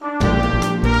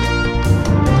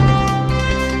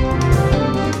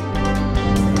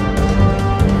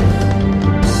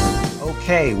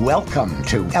Okay, welcome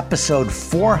to episode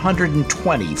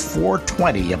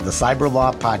 420 of the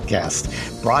Cyberlaw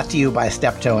podcast, brought to you by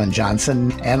Steptoe and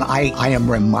Johnson. And I am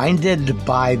reminded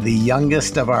by the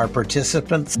youngest of our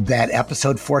participants that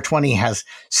episode 420 has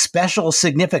special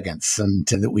significance and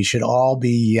that we should all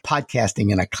be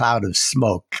podcasting in a cloud of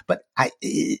smoke. But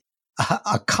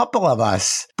a couple of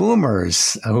us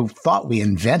boomers who thought we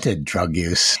invented drug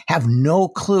use have no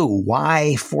clue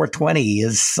why 420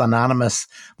 is synonymous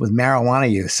with marijuana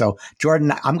use. So,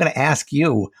 Jordan, I'm going to ask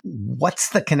you, what's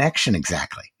the connection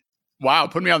exactly? Wow,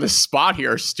 put me on the spot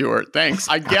here, Stuart. Thanks.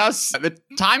 I guess the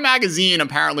Time magazine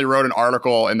apparently wrote an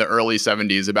article in the early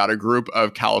 70s about a group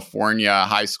of California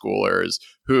high schoolers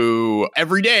who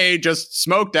every day just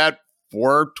smoked at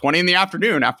 4:20 in the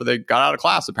afternoon after they got out of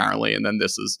class, apparently. And then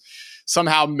this is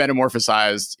somehow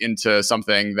metamorphosized into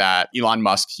something that Elon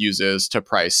Musk uses to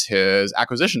price his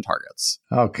acquisition targets.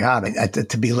 Oh, God.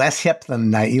 To be less hip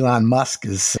than Elon Musk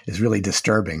is really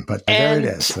disturbing, but there it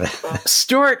is.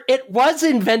 Stuart, it was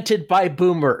invented by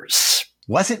boomers.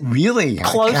 Was it really?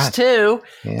 Close to.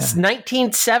 Yeah. It's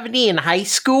 1970 in high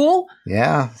school.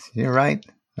 Yeah, you're right.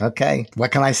 Okay.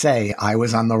 What can I say? I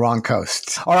was on the wrong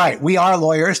coast. All right. We are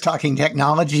lawyers talking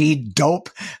technology, dope,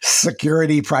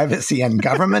 security, privacy, and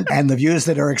government. And the views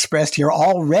that are expressed here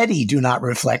already do not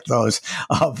reflect those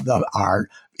of our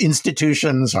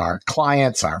institutions, our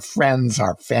clients, our friends,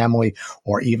 our family,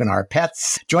 or even our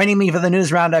pets. Joining me for the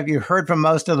news roundup, you heard from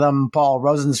most of them: Paul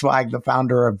Rosenzweig, the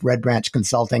founder of Red Branch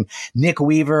Consulting; Nick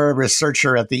Weaver,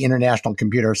 researcher at the International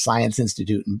Computer Science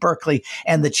Institute in Berkeley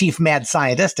and the chief mad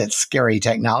scientist at Scary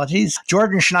Technologies;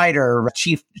 Jordan Schneider,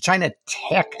 chief China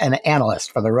tech and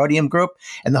analyst for the Rhodium Group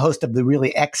and the host of the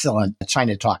really excellent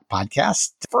China Talk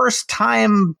podcast;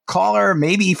 first-time caller,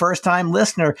 maybe first-time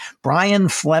listener, Brian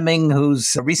Fleming,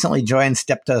 who's recently joined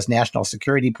Steptoe's national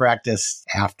security practice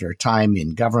after time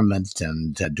in government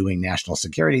and doing national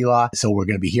security law. So we're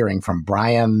going to be hearing from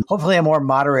Brian, hopefully a more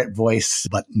moderate voice,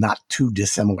 but not too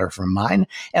dissimilar from mine.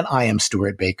 And I am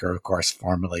Stuart Baker, of course,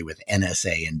 formerly with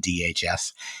NSA and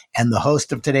DHS, and the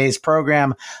host of today's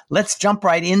program. Let's jump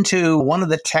right into one of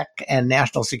the tech and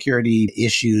national security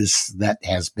issues that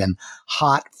has been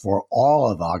hot for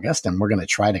all of August, and we're going to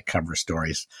try to cover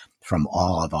stories from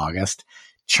all of August.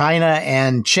 China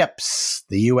and chips.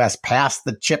 The U.S. passed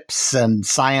the Chips and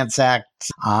Science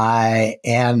Act,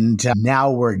 and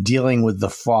now we're dealing with the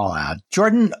fallout.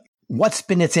 Jordan, what's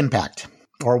been its impact?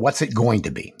 Or what's it going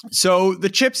to be? So the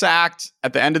CHIPS Act,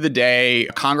 at the end of the day,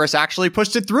 Congress actually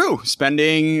pushed it through,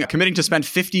 committing to spend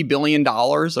 $50 billion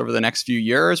over the next few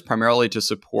years, primarily to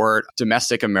support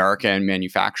domestic American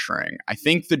manufacturing. I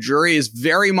think the jury is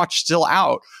very much still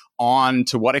out on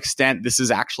to what extent this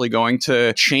is actually going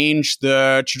to change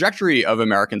the trajectory of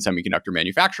American semiconductor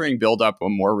manufacturing, build up a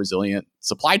more resilient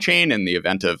supply chain in the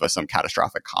event of some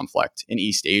catastrophic conflict in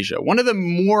East Asia. One of the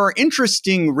more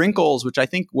interesting wrinkles, which I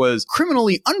think was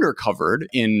criminally undercovered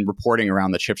in reporting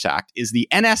around the CHIPS Act, is the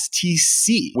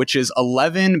NSTC, which is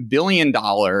 $11 billion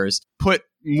put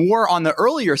more on the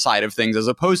earlier side of things, as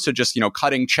opposed to just,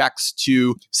 cutting checks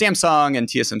to Samsung and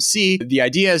TSMC. The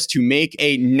idea is to make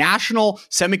a national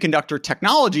semiconductor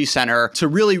technology center to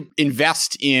really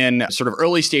invest in sort of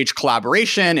early stage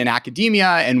collaboration in academia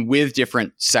and with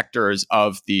different sectors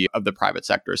of the private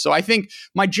sector. So I think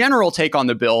my general take on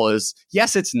the bill is,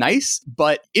 yes, it's nice,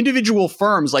 but individual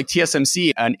firms like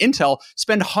TSMC and Intel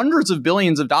spend hundreds of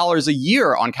billions of dollars a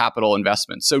year on capital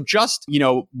investments. So just,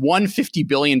 one $50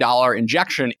 billion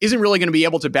injection isn't really going to be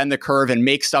able to bend the curve and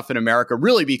make stuff in America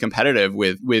really be competitive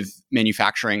with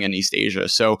manufacturing in East Asia.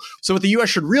 So what the U.S.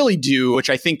 should really do, which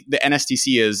I think the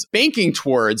NSTC is banking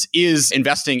towards, is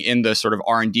investing in the sort of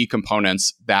R&D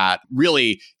components that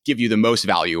really give you the most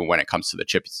value when it comes to the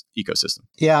chips ecosystem.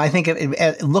 Yeah, I think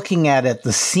looking at it,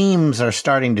 the seams are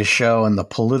starting to show and the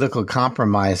political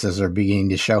compromises are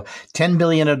beginning to show. $10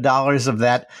 billion of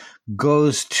that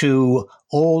goes to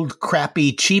old,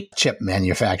 crappy, cheap chip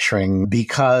manufacturing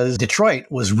because Detroit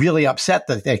was really upset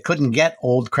that they couldn't get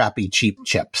old, crappy, cheap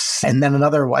chips. And then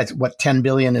another, what $10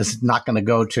 billion is not going to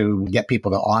go to get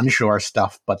people to onshore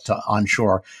stuff, but to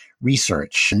onshore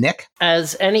research. Nick?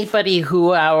 As anybody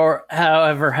who,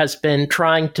 however, has been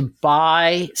trying to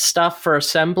buy stuff for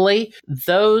assembly,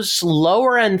 those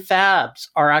lower-end fabs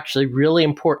are actually really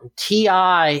important.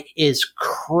 TI is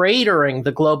cratering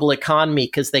the global economy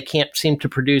because they can't seem to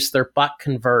produce their buck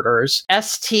converters.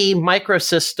 ST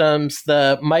Microsystems,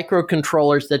 the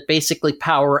microcontrollers that basically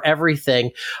power everything,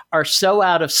 are so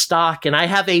out of stock. And I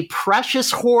have a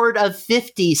precious hoard of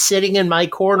 50 sitting in my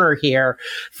corner here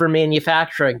for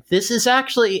manufacturing. This is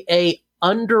actually a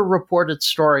underreported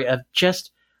story of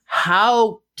just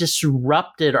how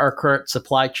disrupted our current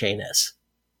supply chain is.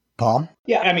 Paul?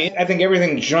 Yeah, I mean, I think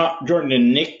everything Jordan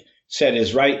and Nick said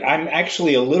is right. I'm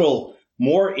actually a little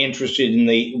more interested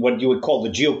in what you would call the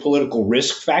geopolitical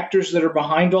risk factors that are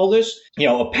behind all this.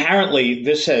 Apparently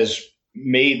this has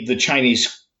made the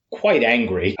Chinese quite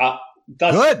angry.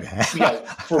 Good.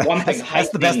 For one thing, that's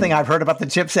the best thing I've heard about the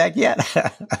CHIPS Act yet.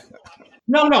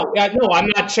 No, I'm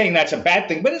not saying that's a bad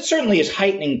thing, but it certainly is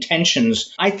heightening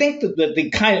tensions. I think that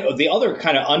the other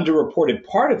kind of underreported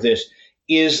part of this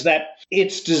is that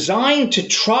it's designed to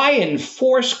try and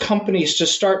force companies to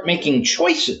start making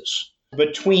choices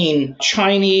between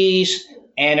Chinese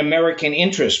and American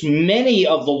interests. Many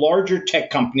of the larger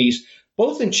tech companies,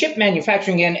 both in chip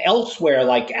manufacturing and elsewhere,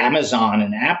 like Amazon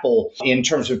and Apple, in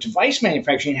terms of device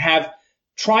manufacturing, have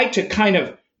tried to kind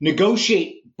of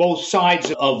negotiate both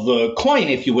sides of the coin,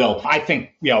 if you will. I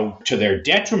think, to their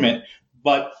detriment.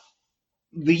 But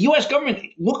the U.S. government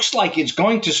looks like it's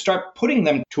going to start putting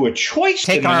them to a choice.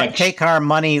 Take our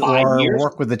money or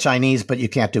work with the Chinese, but you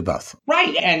can't do both.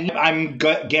 Right. And I'm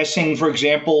guessing, for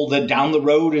example, that down the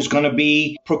road is going to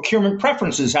be procurement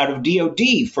preferences out of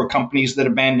DOD for companies that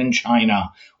abandon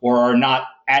China or are not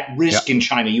at risk in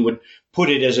China. You would put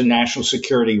it as a national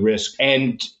security risk.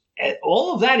 And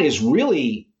all of that is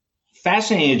really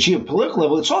fascinating at a geopolitical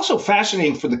level. It's also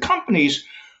fascinating for the companies,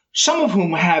 some of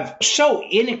whom have so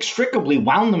inextricably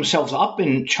wound themselves up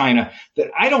in China that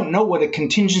I don't know what a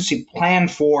contingency plan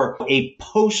for a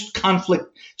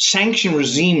post-conflict sanction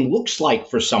regime looks like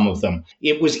for some of them.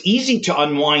 It was easy to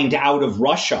unwind out of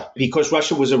Russia because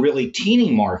Russia was a really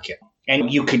teeny market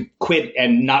and you could quit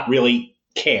and not really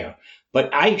care.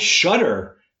 But I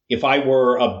shudder if I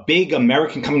were a big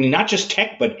American company, not just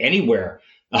tech, but anywhere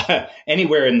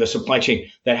in the supply chain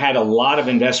that had a lot of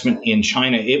investment in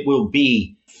China. It will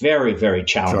be very, very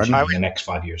challenging in the next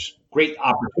 5 years. Great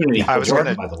opportunity for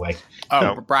Jordan, by the way.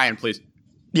 Brian, please.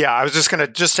 Yeah, I was just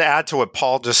going to add to what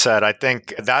Paul just said. I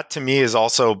think that to me is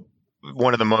also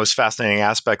one of the most fascinating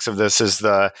aspects of this is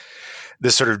the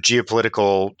sort of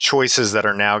geopolitical choices that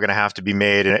are now going to have to be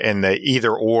made in the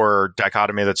either or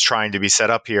dichotomy that's trying to be set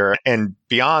up here. And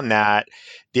beyond that,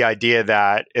 the idea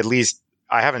that at least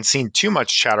I haven't seen too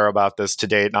much chatter about this to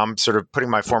date, and I'm sort of putting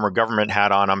my former government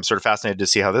hat on. I'm sort of fascinated to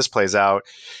see how this plays out.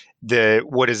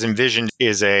 What is envisioned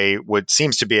is what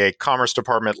seems to be a Commerce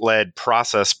Department-led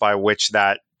process by which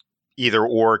that either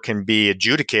or can be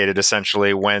adjudicated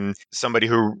essentially when somebody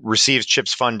who receives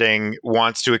CHIPS funding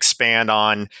wants to expand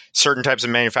on certain types of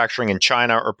manufacturing in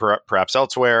China or perhaps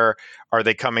elsewhere. Are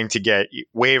they coming to get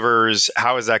waivers?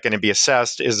 How is that going to be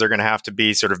assessed? Is there going to have to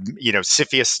be sort of,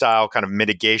 CFIUS style kind of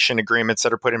mitigation agreements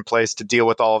that are put in place to deal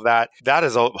with all of that? That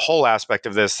is a whole aspect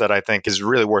of this that I think is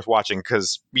really worth watching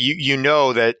because you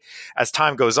know that as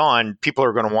time goes on, people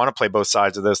are going to want to play both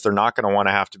sides of this. They're not going to want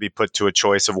to have to be put to a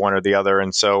choice of one or the other.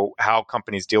 And so how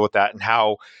companies deal with that and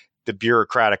how the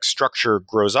bureaucratic structure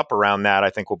grows up around that, I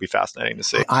think will be fascinating to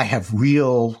see. I have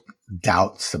real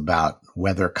doubts about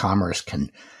whether commerce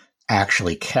can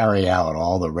actually carry out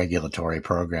all the regulatory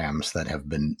programs that have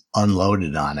been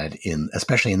unloaded on it,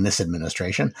 especially in this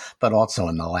administration, but also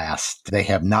in the last. They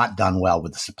have not done well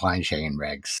with the supply chain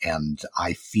regs, and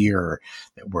I fear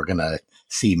that we're going to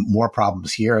see more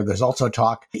problems here. There's also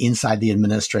talk inside the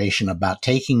administration about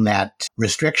taking that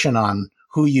restriction on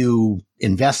who you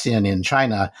invest in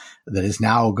China that is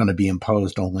now going to be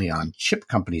imposed only on chip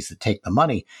companies that take the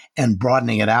money and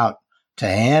broadening it out to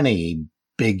any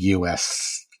big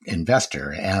U.S.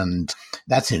 investor. And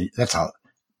that's a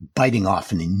biting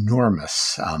off an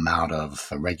enormous amount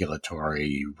of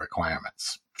regulatory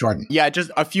requirements. Jordan. Yeah,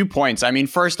 just a few points. I mean,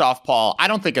 first off, Paul, I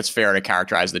don't think it's fair to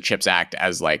characterize the CHIPS Act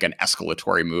as like an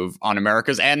escalatory move on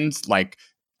America's end. Like,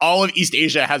 all of East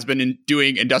Asia has been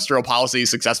doing industrial policy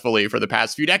successfully for the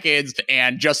past few decades.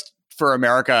 And just for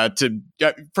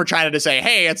for China to say,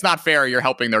 hey, it's not fair, you're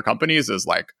helping their companies is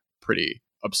like pretty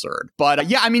absurd. But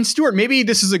yeah, I mean, Stuart, maybe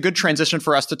this is a good transition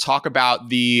for us to talk about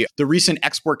the recent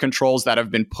export controls that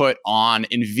have been put on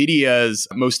NVIDIA's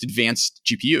most advanced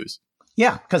GPUs.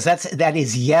 Yeah, because that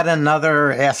is yet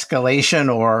another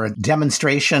escalation or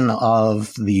demonstration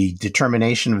of the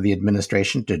determination of the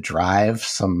administration to drive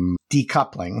some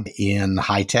decoupling in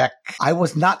high tech. I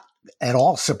was not at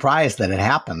all surprised that it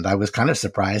happened. I was kind of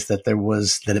surprised that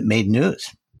it made news.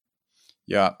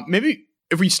 Yeah, maybe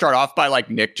if we start off by like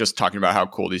Nick just talking about how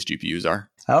cool these GPUs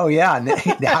are. Oh yeah,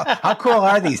 how cool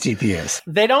are these GPUs?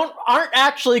 They aren't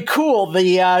actually cool.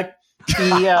 The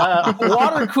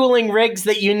water cooling rigs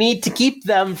that you need to keep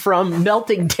them from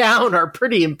melting down are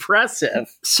pretty impressive.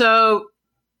 So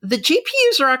the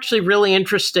GPUs are actually really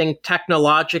interesting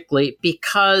technologically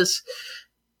because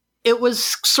it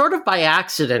was sort of by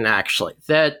accident, actually,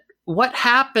 that what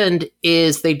happened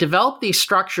is they developed these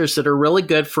structures that are really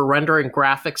good for rendering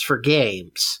graphics for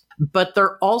games, but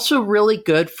they're also really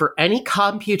good for any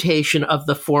computation of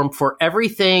the form for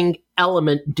everything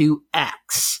element do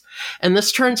X. And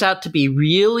this turns out to be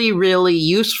really, really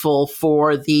useful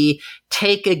for the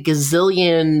take a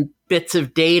gazillion bits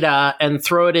of data and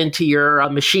throw it into your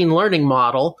machine learning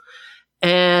model.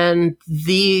 And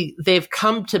they've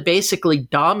come to basically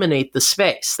dominate the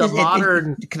space, the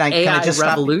modern AI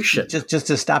revolution. Just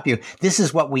to stop you, this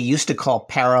is what we used to call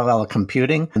parallel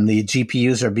computing, and the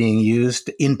GPUs are being used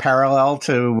in parallel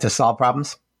to solve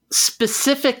problems?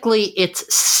 Specifically, it's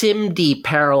SIMD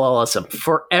parallelism.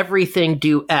 For everything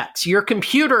do X. Your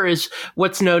computer is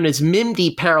what's known as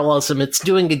MIMD parallelism. It's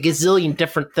doing a gazillion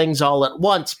different things all at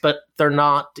once, but they're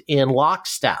not in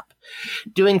lockstep.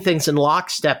 Doing things in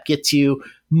lockstep gets you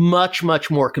much, much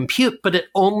more compute, but it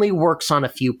only works on a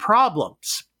few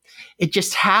problems. It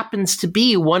just happens to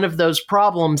be one of those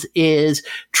problems is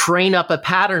train up a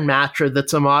pattern matcher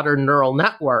that's a modern neural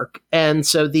network. And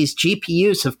so these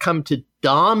GPUs have come to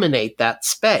dominate that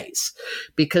space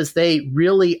because they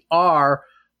really are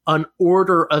an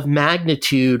order of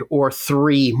magnitude or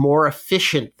 3 more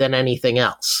efficient than anything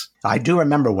else. I do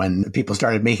remember when people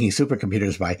started making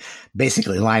supercomputers by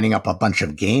basically lining up a bunch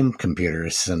of game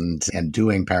computers and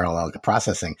doing parallel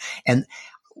processing. And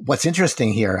what's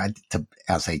interesting here,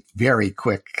 as a very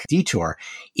quick detour,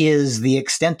 is the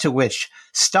extent to which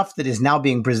stuff that is now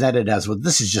being presented as, well,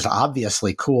 this is just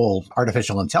obviously cool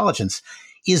artificial intelligence,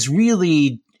 is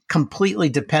really completely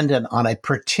dependent on a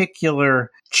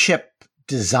particular chip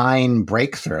design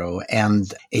breakthrough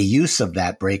and a use of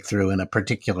that breakthrough in a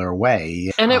particular way.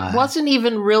 And it wasn't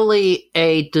even really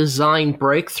a design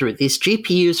breakthrough. These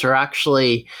GPUs are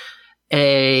actually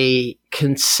a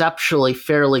conceptually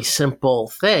fairly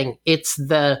simple thing. It's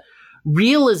the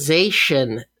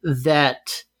realization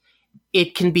that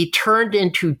it can be turned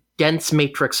into dense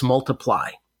matrix multiply.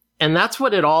 And that's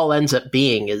what it all ends up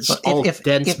being, is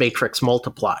dense matrix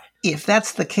multiply. If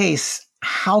that's the case,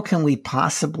 how can we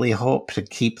possibly hope to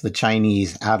keep the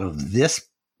Chinese out of this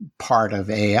part of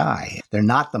AI? They're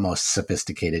not the most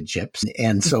sophisticated chips,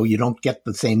 and so you don't get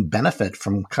the same benefit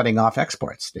from cutting off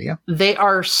exports, do you? They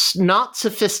are not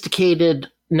sophisticated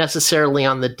necessarily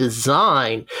on the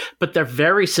design, but they're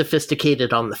very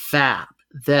sophisticated on the fab.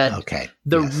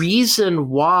 Reason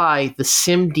why the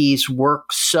SIMDs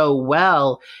work so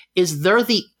well is they're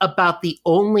about the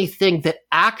only thing that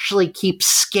actually keeps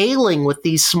scaling with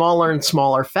these smaller and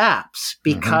smaller fabs,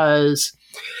 because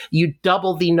you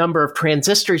double the number of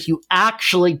transistors, you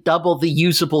actually double the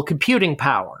usable computing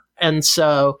power. And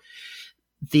so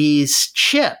these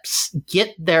chips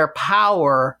get their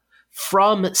power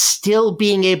from still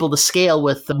being able to scale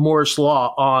with the Moore's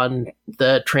law on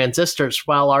the transistors,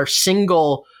 while our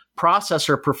single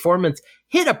processor performance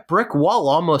hit a brick wall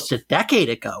almost a decade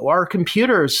ago. Our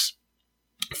computers,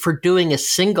 for doing a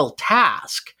single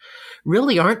task,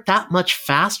 really aren't that much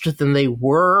faster than they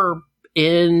were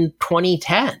in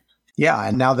 2010. Yeah,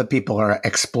 and now that people are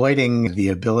exploiting the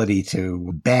ability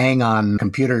to bang on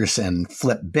computers and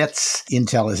flip bits,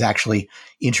 Intel is actually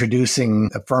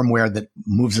introducing a firmware that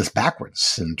moves us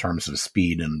backwards in terms of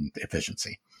speed and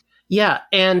efficiency. Yeah,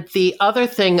 and the other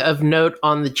thing of note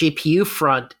on the GPU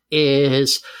front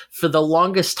is, for the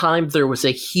longest time, there was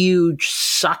a huge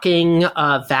sucking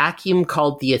vacuum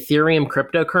called the Ethereum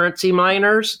cryptocurrency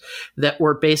miners that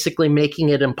were basically making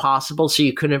it impossible, so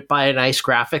you couldn't buy a nice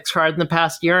graphics card in the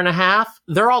past year and a half.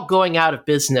 They're all going out of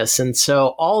business, and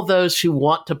so all those who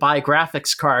want to buy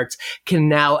graphics cards can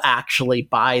now actually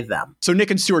buy them. So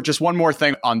Nick and Stuart, just one more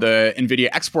thing on the NVIDIA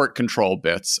export control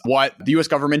bits. What the US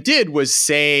government did was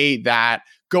say that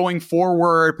going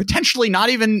forward, potentially not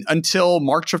even until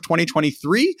March of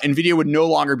 2023, NVIDIA would no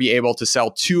longer be able to sell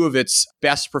 2 of its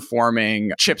best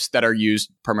performing chips that are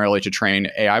used primarily to train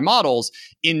AI models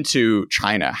into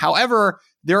China. However,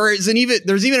 there's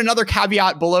even another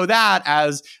caveat below that,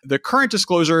 as the current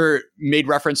disclosure made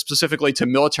reference specifically to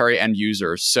military end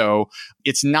users. So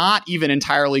it's not even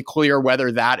entirely clear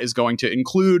whether that is going to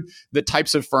include the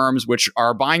types of firms which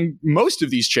are buying most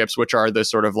of these chips, which are the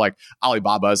sort of like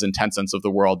Alibabas and Tencents of the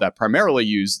world that primarily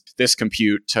use this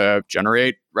compute to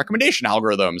generate recommendation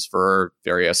algorithms for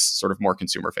various sort of more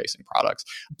consumer-facing products.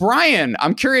 Brian,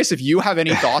 I'm curious if you have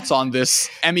any thoughts on this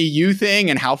MEU thing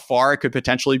and how far it could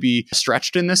potentially be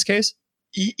stretched in this case?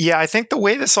 Yeah, I think the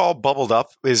way this all bubbled up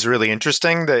is really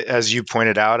interesting. That, as you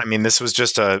pointed out, I mean, this was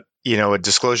just a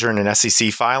disclosure in an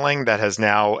SEC filing that has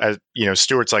now, as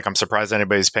Stuart's like, I'm surprised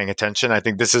anybody's paying attention. I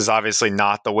think this is obviously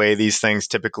not the way these things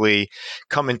typically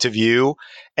come into view,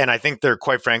 and I think they're,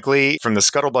 quite frankly, from the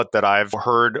scuttlebutt that I've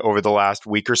heard over the last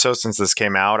week or so since this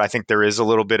came out, I think there is a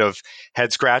little bit of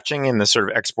head scratching in the sort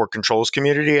of export controls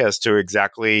community as to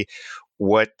exactly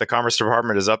what the Commerce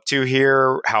Department is up to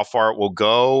here, how far it will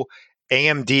go.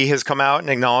 AMD has come out and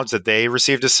acknowledged that they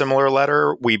received a similar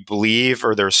letter. We believe,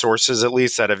 or there are sources at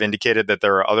least, that have indicated that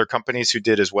there are other companies who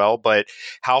did as well. But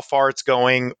how far it's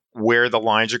going, where the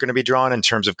lines are going to be drawn in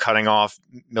terms of cutting off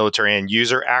military and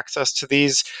user access to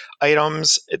these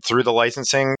items through the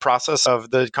licensing process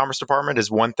of the Commerce Department is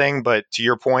one thing. But to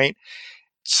your point,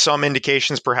 some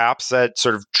indications perhaps that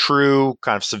sort of true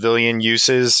kind of civilian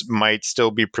uses might still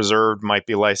be preserved, might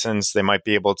be licensed. They might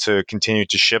be able to continue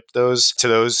to ship those to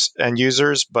those end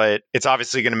users, but it's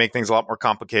obviously going to make things a lot more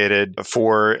complicated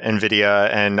for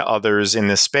NVIDIA and others in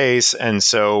this space. And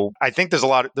so I think there's a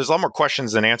lot more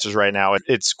questions than answers right now.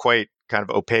 It's quite kind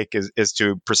of opaque as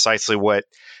to precisely what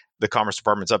the Commerce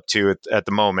Department's up to at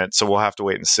the moment. So we'll have to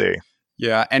wait and see.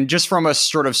 Yeah. And just from a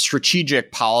sort of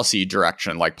strategic policy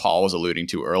direction, like Paul was alluding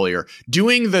to earlier,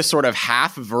 doing the sort of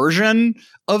half version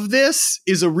of this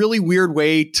is a really weird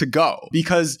way to go,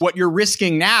 because what you're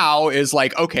risking now is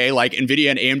like, okay, like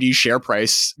NVIDIA and AMD share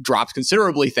price drops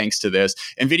considerably thanks to this.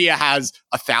 NVIDIA has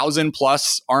 1,000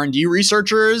 plus R&D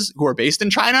researchers who are based in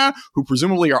China, who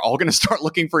presumably are all going to start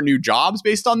looking for new jobs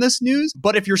based on this news.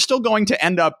 But if you're still going to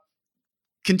end up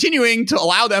continuing to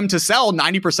allow them to sell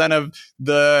 90% of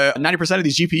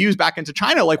these GPUs back into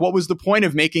China, like what was the point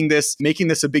of making this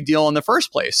a big deal in the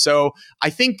first place? So I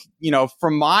think,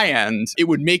 from my end, it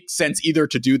would make sense either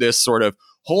to do this sort of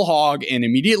whole hog and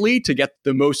immediately to get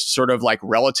the most sort of like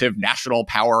relative national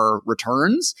power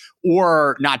returns,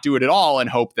 or not do it at all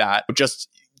and hope that just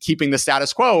keeping the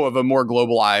status quo of a more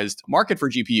globalized market for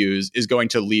GPUs is going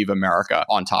to leave America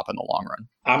on top in the long run.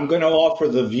 I'm going to offer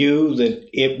the view that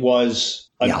it was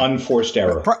an unforced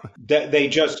error. That they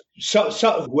just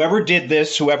whoever did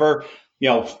this, whoever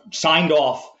signed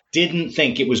off, didn't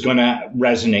think it was going to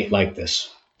resonate like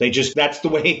this. They just that's the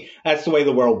way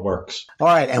the world works. All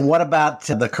right, and what about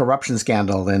the corruption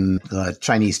scandal in the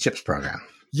Chinese chips program?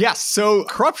 Yes. So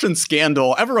corruption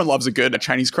scandal, everyone loves a good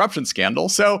Chinese corruption scandal.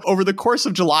 So over the course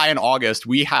of July and August,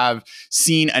 we have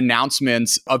seen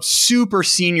announcements of super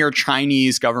senior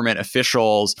Chinese government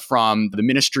officials from the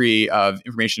Ministry of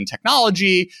Information and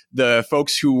Technology, the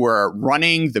folks who were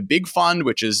running the Big Fund,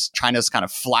 which is China's kind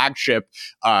of flagship,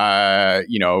 a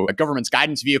government's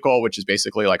guidance vehicle, which is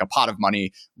basically like a pot of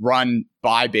money run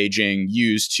by Beijing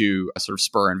used to sort of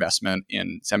spur investment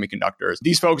in semiconductors.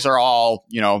 These folks are all,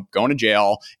 going to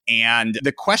jail. And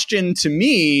the question to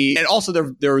me, and also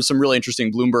there was some really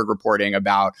interesting Bloomberg reporting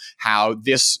about how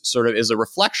this sort of is a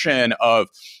reflection of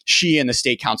Xi and the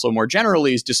State Council more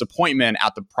generally's disappointment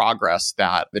at the progress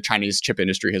that the Chinese chip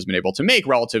industry has been able to make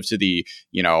relative to the,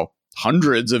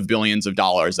 hundreds of billions of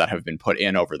dollars that have been put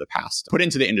into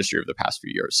the industry over the past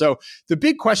few years. So the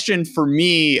big question for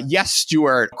me, yes,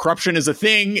 Stuart, corruption is a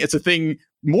thing. It's a thing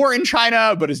more in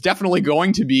China, but it's definitely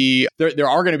going to be, there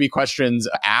are going to be questions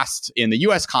asked in the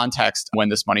US context when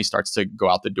this money starts to go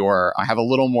out the door. I have a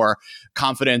little more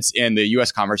confidence in the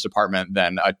US Commerce Department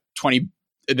than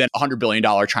 $100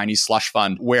 billion Chinese slush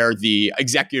fund, where the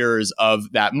executors of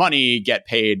that money get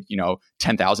paid,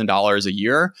 $10,000 a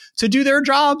year to do their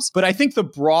jobs. But I think the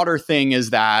broader thing is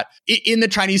that in the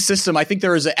Chinese system, I think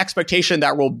there is an expectation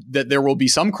that there will be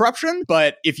some corruption.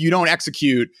 But if you don't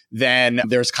execute, then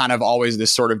there's kind of always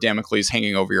this sort of Damocles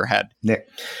hanging over your head. Nick.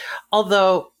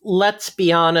 Although, let's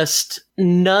be honest,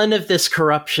 none of this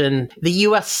corruption, the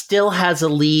U.S. still has a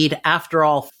lead. After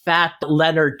all, Fat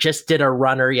Leonard just did a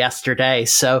runner yesterday.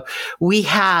 So we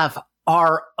have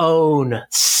our own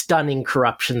stunning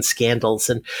corruption scandals,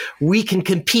 and we can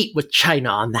compete with China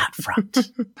on that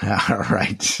front.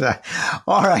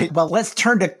 All right. Well, let's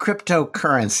turn to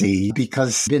cryptocurrency,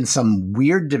 because there's been some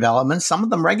weird developments, some of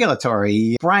them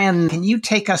regulatory. Brian, can you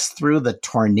take us through the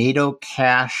Tornado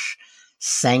Cash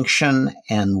sanction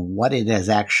and what it has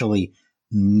actually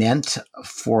meant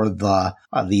for the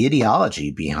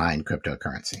ideology behind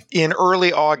cryptocurrency? In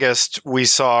early August, we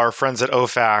saw our friends at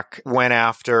OFAC went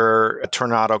after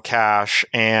Tornado Cash.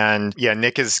 And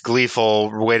Nick is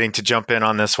gleeful, waiting to jump in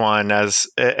on this one. As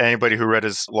anybody who read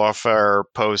his Lawfare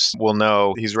post will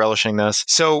know, he's relishing this.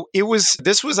 So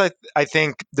I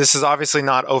think this is obviously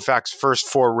not OFAC's first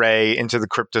foray into the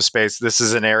crypto space. This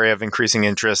is an area of increasing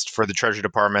interest for the Treasury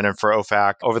Department and for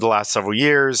OFAC over the last several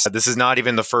years. This is not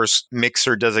even the first mixer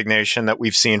designation that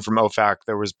we've seen from OFAC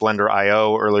There was Blender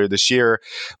IO earlier this year.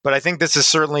 But I think this is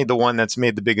certainly the one that's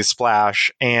made the biggest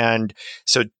splash. And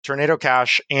so Tornado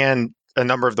Cash and a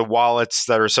number of the wallets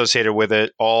that are associated with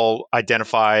it all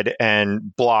identified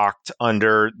and blocked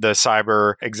under the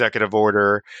cyber executive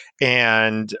order.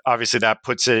 And obviously that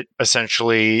puts it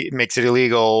essentially, makes it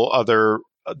illegal other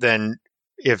than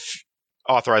if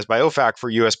authorized by OFAC for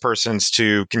U.S. persons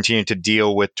to continue to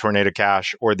deal with Tornado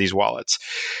Cash or these wallets.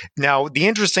 Now, the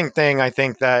interesting thing I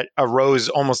think that arose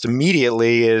almost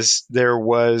immediately is there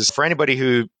was, for anybody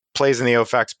who plays in the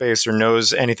OFAC space or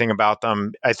knows anything about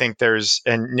them, I think there's,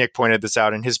 and Nick pointed this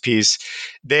out in his piece,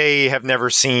 they have never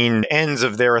seen ends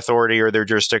of their authority or their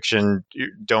jurisdiction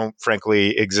don't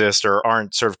frankly exist or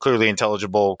aren't sort of clearly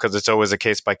intelligible because it's always a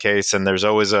case by case and there's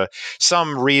always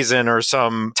some reason or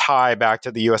some tie back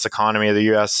to the U.S. economy or the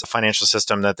U.S. financial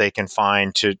system that they can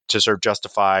find to sort of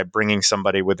justify bringing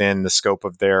somebody within the scope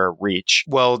of their reach.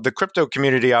 Well, the crypto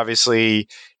community obviously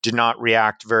did not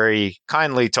react very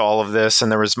kindly to all of this.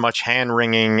 And there was much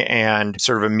hand-wringing and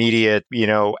sort of immediate,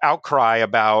 outcry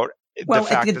about the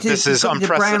fact that this is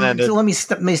unprecedented. Brian,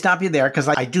 let me stop you there because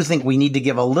I do think we need to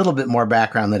give a little bit more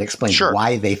background that explains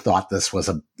why they thought this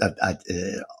was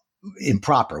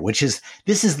improper, which is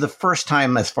this is the first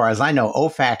time, as far as I know,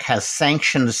 OFAC has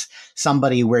sanctioned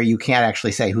somebody where you can't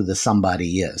actually say who the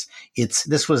somebody is.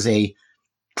 This was a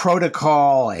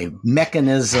protocol, a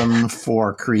mechanism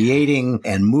for creating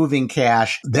and moving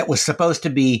cash that was supposed to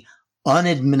be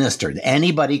unadministered.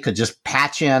 Anybody could just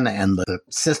patch in and the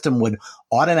system would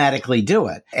automatically do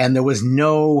it. And there was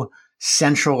no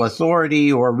central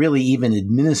authority or really even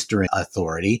administering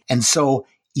authority. And so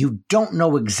you don't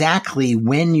know exactly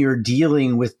when you're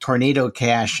dealing with Tornado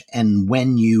Cash and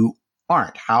when you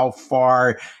aren't, how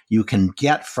far you can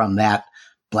get from that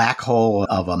black hole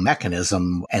of a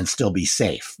mechanism and still be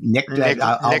safe. Nick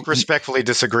respectfully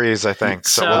disagrees, I think.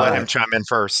 So we'll let him chime in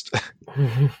first.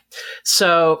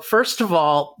 So first of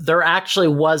all, there actually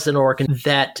was an organ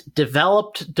that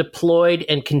developed, deployed,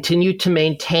 and continued to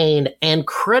maintain and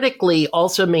critically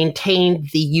also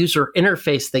maintained the user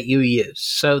interface that you use.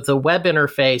 So the web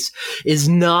interface is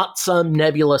not some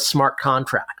nebulous smart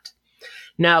contract.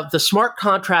 Now, the smart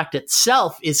contract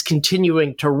itself is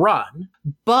continuing to run,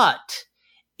 but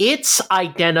it's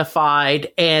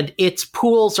identified and its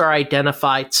pools are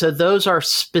identified. So those are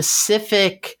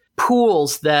specific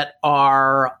pools that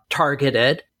are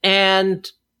targeted. And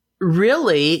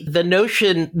really, the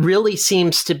notion really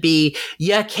seems to be,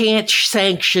 you can't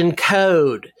sanction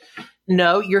code.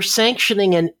 No, you're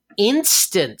sanctioning an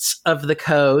instance of the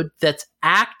code that's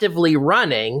actively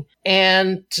running.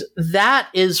 And that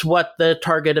is what the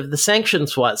target of the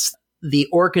sanctions was. The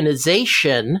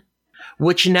organization,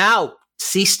 which now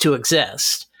ceased to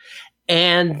exist,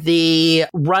 and the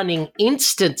running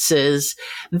instances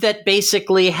that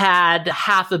basically had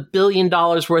 $500 million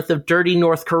worth of dirty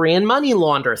North Korean money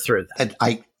launder through them.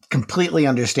 I completely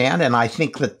understand, and I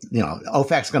think that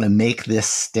OFAC's going to make this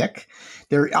stick.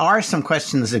 There are some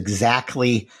questions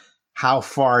exactly how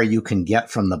far you can get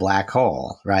from the black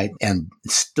hole, right, and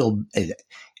still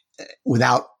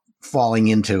without falling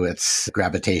into its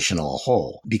gravitational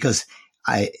hole, because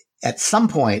at some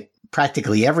point,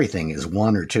 practically everything is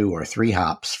 1 or 2 or 3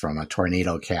 hops from a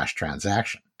Tornado Cash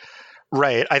transaction.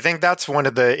 Right. I think that's one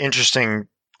of the interesting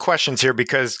questions here,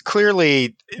 because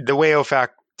clearly the way OFAC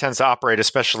tends to operate,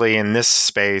 especially in this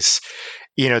space,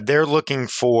 they're looking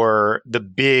for the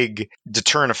big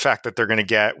deterrent effect that they're going to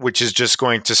get, which is just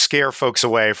going to scare folks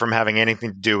away from having anything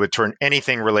to do with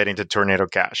anything relating to Tornado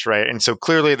Cash, right? And so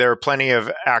clearly there are plenty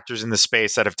of actors in the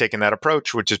space that have taken that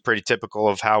approach, which is pretty typical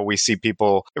of how we see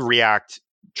people react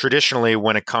traditionally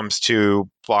when it comes to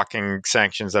blocking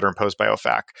sanctions that are imposed by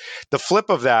OFAC. The flip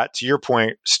of that, to your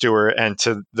point, Stuart, and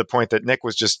to the point that Nick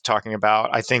was just talking about,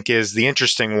 I think is the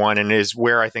interesting one, and is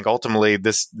where I think ultimately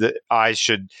the eyes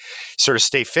should sort of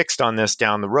stay fixed on this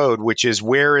down the road, which is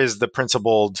where is the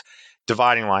principled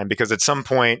dividing line? Because at some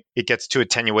point it gets too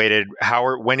attenuated.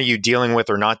 When are you dealing with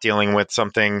or not dealing with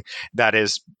something that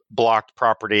is blocked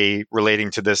property relating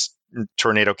to this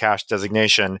Tornado Cash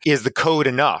designation? Is the code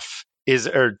enough?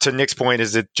 Or to Nick's point,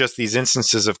 is it just these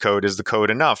instances of code? Is the code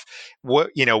enough?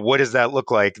 What does that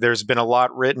look like? There's been a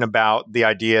lot written about the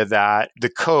idea that the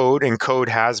code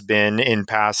has been in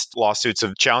past lawsuits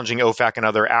of challenging OFAC and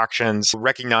other actions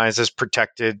recognized as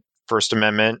protected First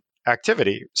Amendment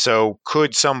activity. So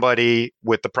could somebody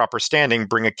with the proper standing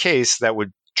bring a case that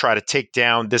would try to take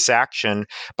down this action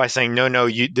by saying, no,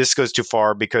 this goes too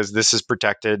far because this is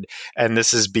protected and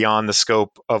this is beyond the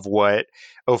scope of what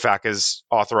OFAC is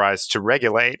authorized to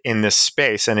regulate in this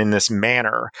space and in this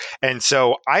manner. And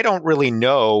so I don't really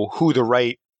know who the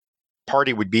right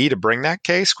party would be to bring that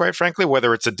case, quite frankly,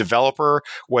 whether it's a developer,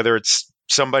 whether it's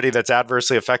somebody that's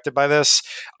adversely affected by this.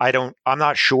 I'm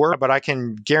not sure, but I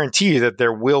can guarantee you that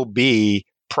there will be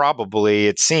probably,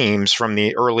 it seems from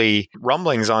the early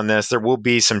rumblings on this, there will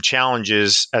be some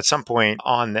challenges at some point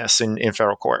on this in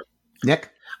federal court. Nick?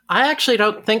 I actually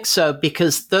don't think so,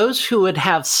 because those who would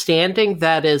have standing,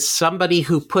 that is somebody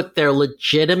who put their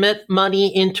legitimate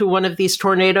money into one of these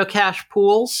tornado cash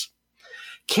pools,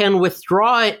 can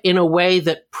withdraw it in a way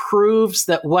that proves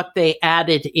that what they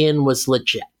added in was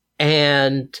legit.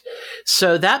 And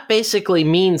so that basically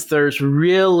means there's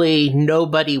really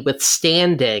nobody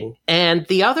withstanding. And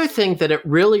the other thing that it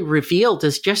really revealed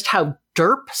is just how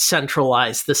derp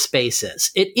centralized the space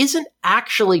is. It isn't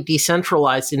actually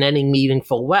decentralized in any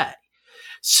meaningful way.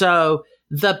 So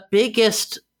the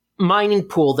biggest mining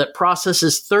pool that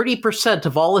processes 30%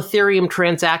 of all Ethereum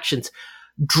transactions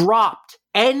dropped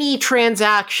any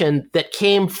transaction that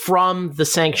came from the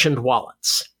sanctioned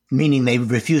wallets. Meaning they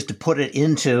refused to put it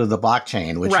into the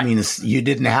blockchain, which means you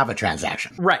didn't have a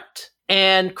transaction. Right.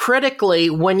 And critically,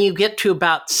 when you get to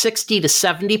about 60 to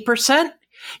 70%,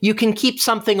 you can keep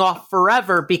something off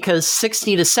forever, because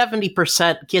 60 to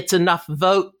 70% gets enough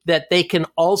vote that they can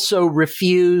also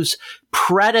refuse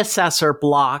predecessor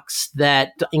blocks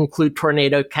that include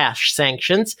Tornado Cash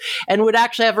sanctions, and would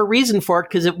actually have a reason for it,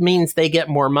 because it means they get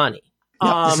more money.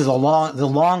 This is the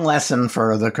long lesson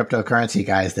for the cryptocurrency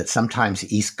guys, that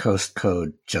sometimes East Coast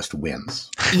code just wins.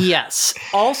 Yes.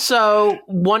 Also,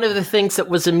 one of the things that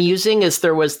was amusing is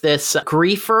there was this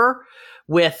griefer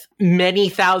with many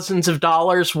thousands of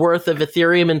dollars worth of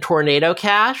Ethereum and Tornado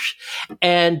Cash,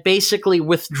 and basically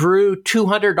withdrew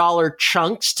 $200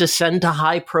 chunks to send to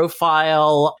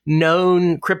high-profile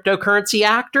known cryptocurrency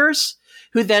actors,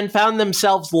 who then found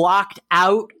themselves locked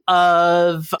out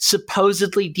of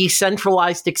supposedly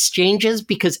decentralized exchanges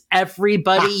because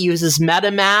everybody uses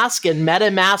MetaMask, and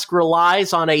MetaMask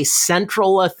relies on a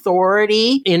central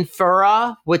authority,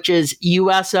 Infura, which is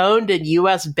US owned and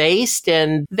US based,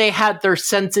 and they had their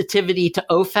sensitivity to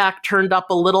OFAC turned up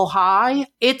a little high.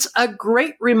 It's a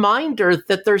great reminder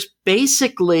that there's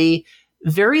basically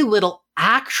very little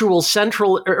actual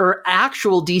central or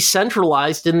actual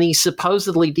decentralized in these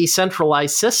supposedly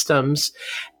decentralized systems.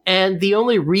 And the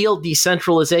only real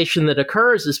decentralization that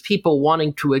occurs is people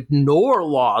wanting to ignore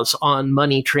laws on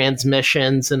money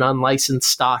transmissions and unlicensed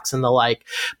stocks and the like.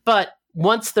 But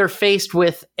once they're faced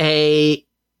with a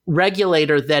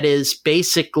regulator that is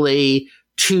basically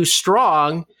too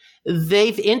strong,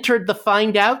 they've entered the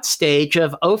find out stage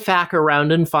of OFAC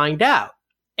around and find out.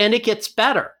 And it gets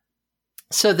better.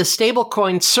 So the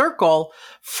stablecoin Circle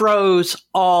froze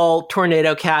all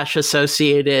Tornado Cash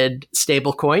associated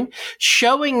stablecoin,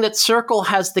 showing that Circle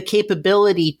has the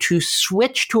capability to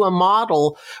switch to a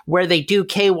model where they do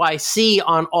KYC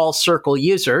on all Circle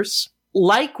users.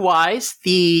 Likewise,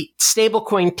 the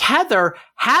stablecoin Tether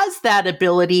has that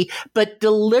ability, but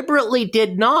deliberately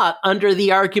did not, under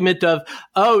the argument of,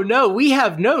 oh no, we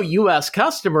have no US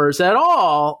customers at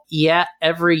all. Yet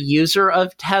every user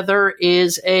of Tether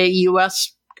is a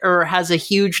US or has a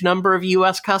huge number of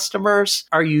US customers.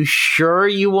 Are you sure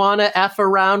you want to F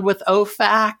around with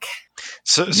OFAC?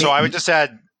 So I would just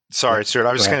add, sorry, Stuart,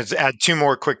 I was just going to add two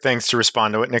more quick things to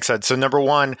respond to what Nick said. So number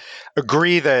one,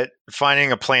 agree that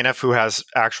finding a plaintiff who has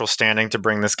actual standing to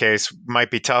bring this case might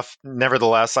be tough.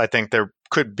 Nevertheless, I think there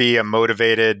could be a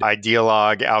motivated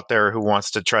ideologue out there who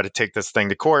wants to try to take this thing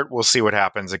to court. We'll see what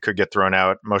happens. It could get thrown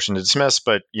out, motion to dismiss,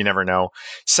 but you never know.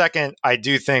 Second, I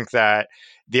do think that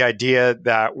the idea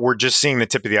that we're just seeing the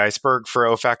tip of the iceberg for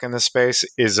OFAC in this space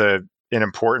is an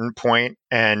important point.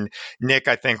 And Nick,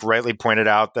 I think, rightly pointed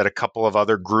out that a couple of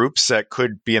other groups that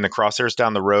could be in the crosshairs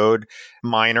down the road,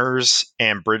 miners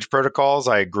and bridge protocols,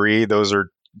 I agree. Those are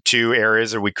two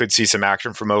areas that we could see some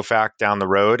action from OFAC down the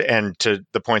road. And to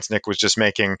the points Nick was just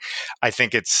making, I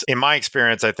think it's, in my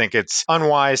experience, I think it's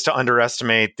unwise to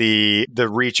underestimate the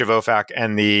reach of OFAC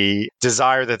and the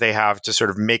desire that they have to sort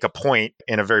of make a point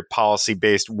in a very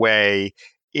policy-based way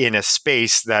in a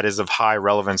space that is of high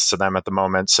relevance to them at the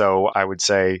moment. So I would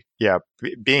say, yeah,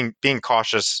 being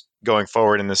cautious going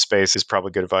forward in this space is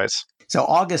probably good advice. So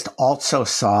August also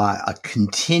saw a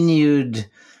continued,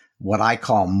 what I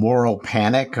call moral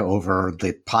panic over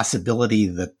the possibility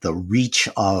that the reach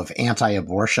of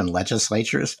anti-abortion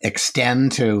legislatures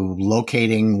extend to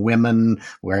locating women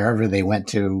wherever they went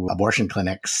to abortion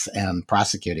clinics and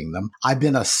prosecuting them. I've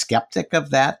been a skeptic of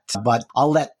that, but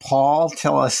I'll let Paul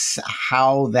tell us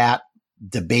how that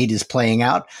debate is playing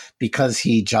out because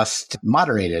he just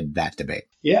moderated that debate.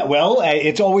 Yeah, well,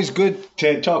 it's always good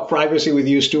to talk privacy with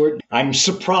you, Stuart. I'm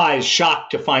surprised,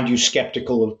 shocked to find you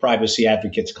skeptical of privacy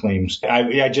advocates' claims.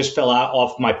 I just fell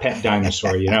off my pet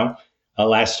dinosaur,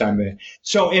 last time.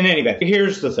 So in any event,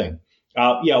 here's the thing.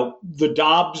 The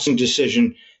Dobbs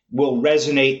decision will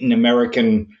resonate in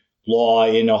American law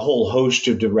in a whole host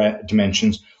of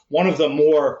dimensions. One of the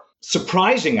more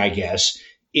surprising, I guess,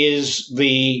 is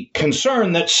the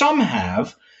concern that some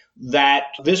have that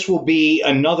this will be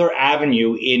another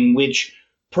avenue in which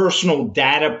personal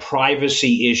data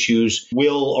privacy issues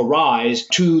will arise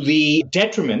to the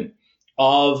detriment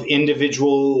of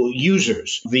individual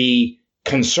users. The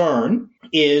concern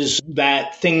is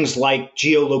that things like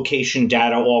geolocation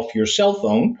data off your cell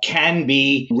phone can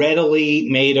be readily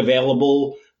made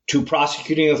available to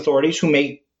prosecuting authorities who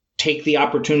may take the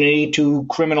opportunity to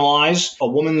criminalize a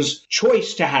woman's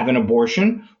choice to have an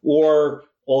abortion, or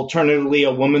alternatively,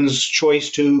 a woman's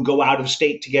choice to go out of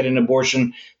state to get an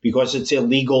abortion because it's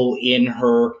illegal in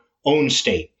her own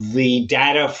state. The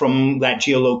data from that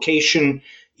geolocation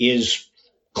is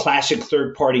classic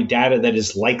third-party data that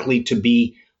is likely to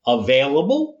be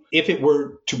available if it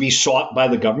were to be sought by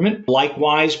the government.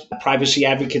 Likewise, privacy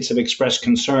advocates have expressed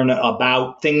concern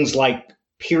about things like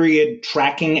period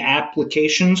tracking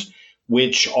applications,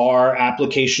 which are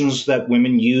applications that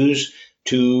women use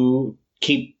to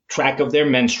keep track of their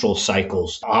menstrual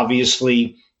cycles.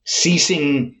 Obviously,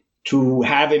 ceasing to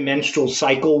have a menstrual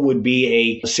cycle would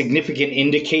be a significant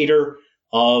indicator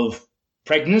of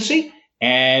pregnancy,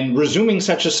 and resuming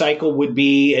such a cycle would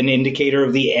be an indicator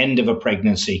of the end of a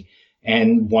pregnancy.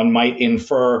 And one might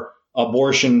infer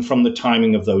abortion from the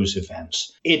timing of those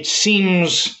events. It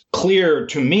seems clear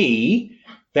to me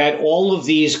that all of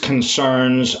these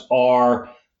concerns are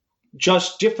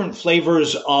just different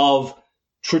flavors of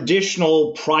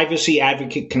traditional privacy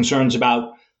advocate concerns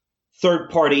about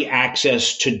third-party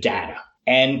access to data.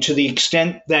 And to the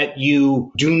extent that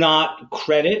you do not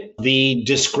credit the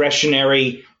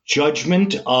discretionary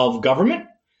judgment of government,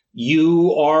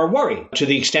 you are worried. To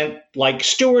the extent, like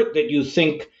Stuart, that you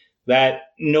think that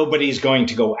nobody's going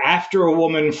to go after a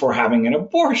woman for having an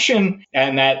abortion,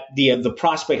 and that the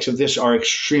prospects of this are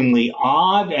extremely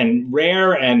odd and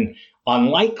rare and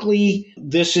unlikely,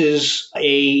 this is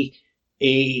a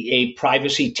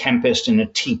privacy tempest in a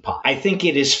teapot. I think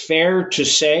it is fair to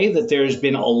say that there's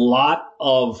been a lot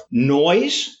of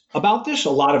noise about this, a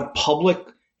lot of public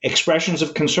expressions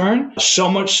of concern, so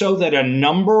much so that a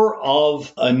number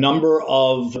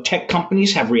of tech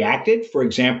companies have reacted. For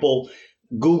example,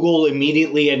 Google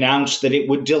immediately announced that it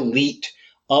would delete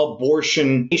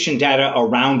abortion data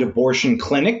around abortion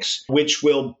clinics, which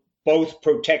will both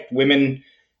protect women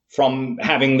from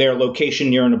having their location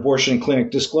near an abortion clinic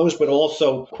disclosed, but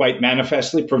also quite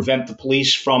manifestly prevent the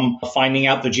police from finding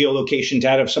out the geolocation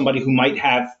data of somebody who might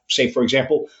have, say, for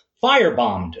example,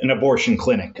 firebombed an abortion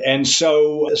clinic. And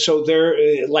so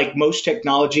there, like most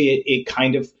technology, it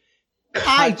kind of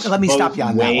let me stop you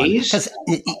on ways. That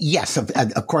one. Because, yes,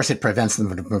 of course, it prevents them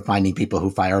from finding people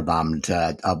who firebombed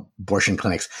abortion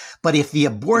clinics. But if the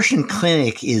abortion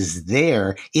clinic is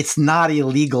there, it's not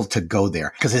illegal to go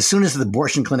there. Because as soon as the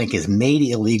abortion clinic is made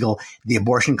illegal, the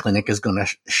abortion clinic is going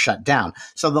to shut down.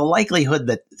 So the likelihood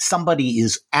that somebody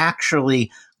is actually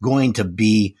going to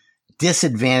be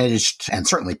disadvantaged and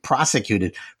certainly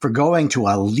prosecuted for going to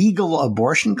a legal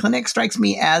abortion clinic strikes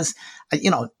me as,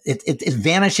 it's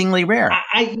vanishingly rare.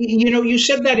 You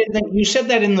said that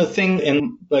in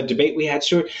the debate we had,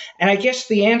 Stuart, and I guess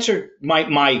the answer,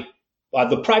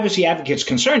 the privacy advocates'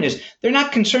 concern is they're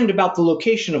not concerned about the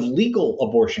location of legal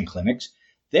abortion clinics.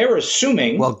 They're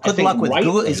assuming. Well, good luck with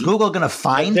Google. Is Google going to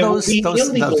find those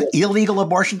illegal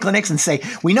abortion clinics and say,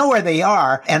 we know where they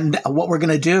are, and what we're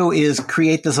going to do is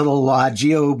create this little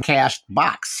geocached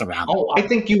box around them? I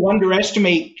think you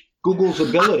underestimate Google's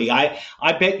ability. I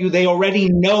bet you they already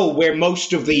know where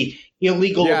most of the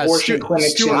illegal abortion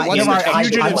clinics Stuart, what's the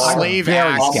Fugitive Slave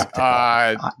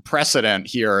Act precedent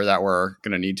here that we're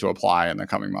going to need to apply in the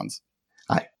coming months?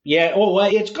 Yeah,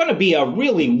 it's going to be a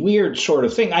really weird sort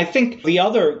of thing. I think the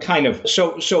other kind of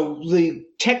so the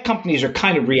tech companies are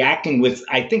kind of reacting with,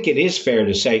 I think it is fair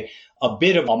to say, a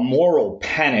bit of a moral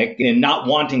panic in not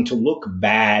wanting to look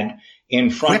bad in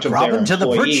front of their employees. To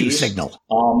the virtue signal.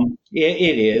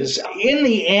 It is. In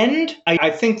the end,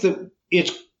 I think that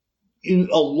it's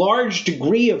a large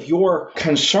degree of your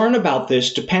concern about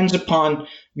this depends upon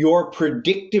your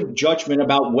predictive judgment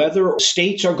about whether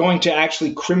states are going to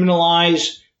actually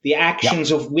criminalize the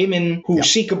actions of women who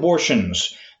seek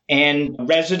abortions, and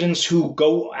residents who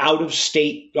go out of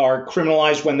state are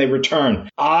criminalized when they return.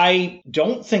 I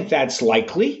don't think that's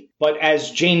likely. But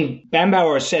as Jane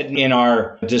Bambauer said in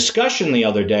our discussion the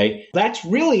other day, that's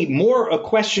really more a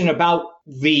question about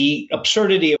the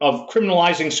absurdity of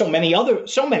criminalizing so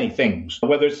many things,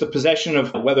 whether it's the possession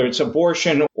of, whether it's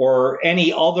abortion or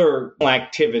any other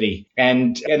activity.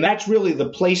 And that's really the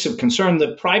place of concern.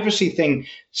 The privacy thing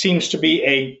seems to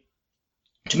be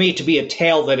to me, a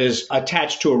tail that is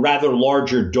attached to a rather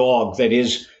larger dog that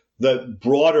is the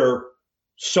broader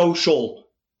social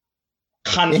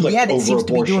conflict and yet it over seems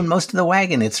abortion. to be doing most of the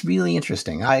wagon. It's really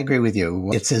interesting. I agree with you.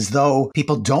 It's as though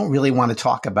people don't really want to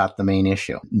talk about the main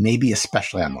issue, maybe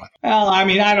especially online. Well, I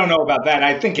mean, I don't know about that.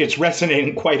 I think it's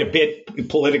resonating quite a bit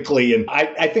politically. And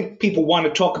I think people want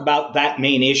to talk about that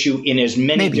main issue in as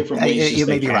many different ways as you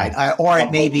they may be can. right. Or it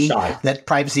may be sides. that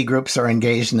privacy groups are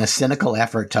engaged in a cynical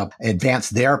effort to advance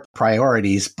their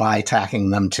priorities by tacking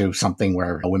them to something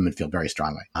where women feel very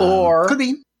strongly. Or could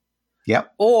be.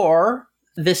 Yep. Or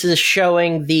this is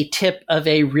showing the tip of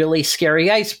a really scary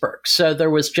iceberg. So there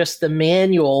was just the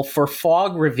manual for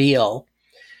fog reveal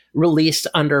released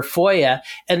under FOIA.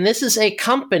 And this is a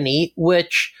company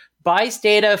which buys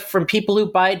data from people who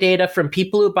buy data from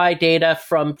people who buy data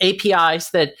from APIs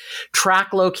that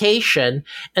track location.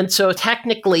 And so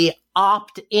technically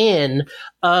opt in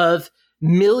of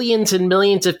millions and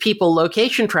millions of people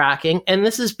location tracking, and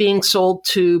this is being sold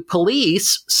to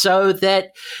police so that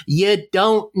you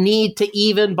don't need to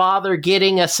even bother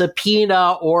getting a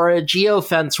subpoena or a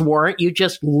geofence warrant. You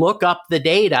just look up the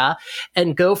data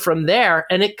and go from there,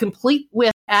 and it complete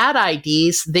with ad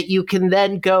IDs that you can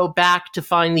then go back to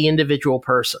find the individual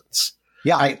persons.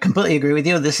 Yeah, I completely agree with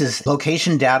you. This is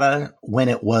location data when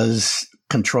it was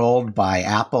controlled by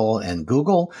Apple and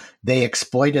Google. They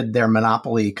exploited their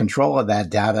monopoly control of that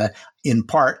data in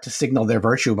part to signal their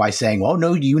virtue by saying, well,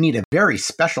 no, you need a very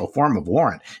special form of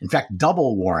warrant. In fact,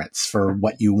 double warrants for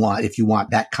what you want if you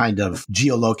want that kind of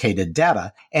geolocated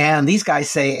data. And these guys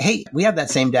say, hey, we have that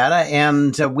same data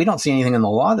and we don't see anything in the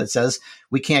law that says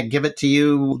we can't give it to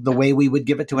you the way we would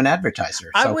give it to an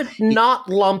advertiser. I would not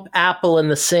lump Apple in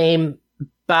the same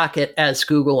bucket as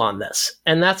Google on this.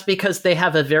 And that's because they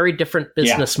have a very different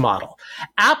business model.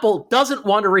 Apple doesn't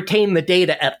want to retain the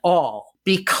data at all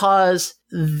because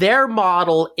their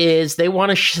model is they want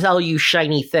to sell you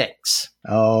shiny things.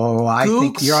 Oh, I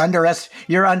think you're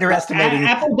underestimating.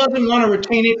 Apple doesn't want to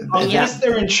retain it unless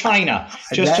they're in China.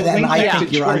 I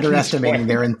think you're underestimating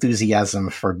their enthusiasm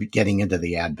for getting into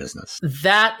the ad business.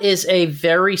 That is a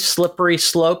very slippery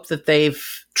slope that they've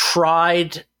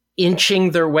tried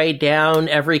inching their way down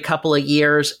every couple of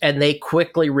years, and they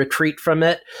quickly retreat from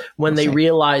it when they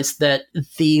realize that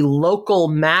the local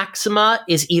maxima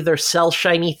is either sell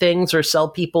shiny things or sell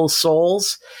people's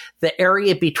souls. The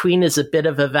area between is a bit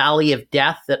of a valley of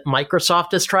death that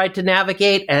Microsoft has tried to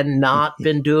navigate and not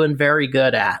been doing very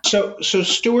good at. So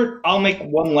Stuart, I'll make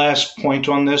one last point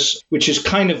on this, which is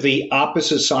kind of the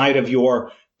opposite side of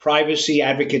your privacy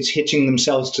advocates hitching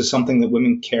themselves to something that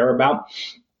women care about,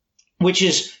 which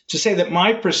is to say that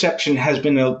my perception has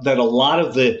been that a lot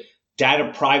of the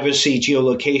data privacy,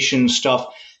 geolocation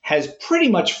stuff has pretty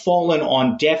much fallen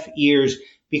on deaf ears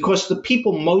because the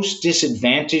people most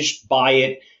disadvantaged by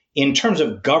it in terms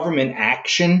of government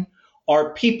action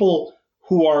are people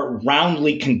who are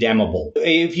roundly condemnable.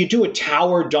 If you do a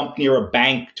tower dump near a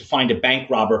bank to find a bank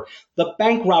robber, the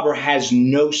bank robber has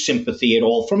no sympathy at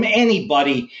all from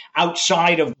anybody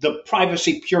outside of the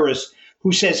privacy purist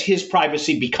who says his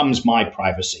privacy becomes my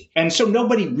privacy. And so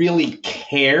nobody really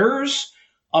cares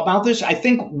about this. I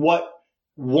think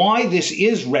why this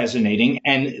is resonating,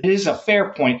 and it is a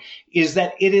fair point, is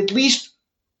that it at least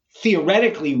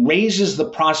theoretically raises the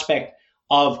prospect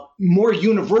of more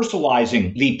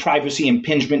universalizing the privacy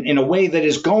impingement in a way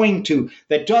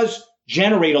that does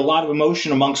generate a lot of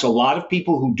emotion amongst a lot of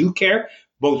people who do care,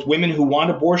 both women who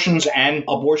want abortions and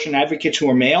abortion advocates who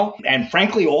are male, and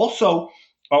frankly also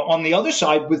on the other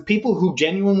side, with people who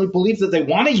genuinely believe that they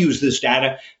want to use this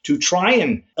data to try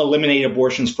and eliminate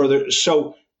abortions further.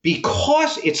 So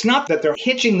because it's not that they're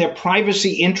hitching their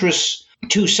privacy interests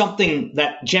to something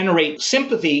that generates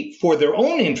sympathy for their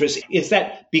own interests, it's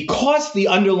that because the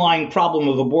underlying problem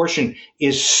of abortion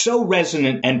is so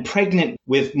resonant and pregnant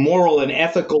with moral and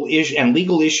ethical and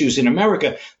legal issues in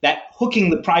America, that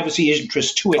hooking the privacy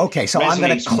interest to it. Okay, so I'm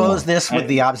going to close more. This with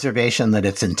the observation that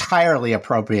it's entirely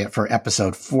appropriate for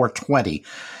episode 420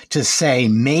 to say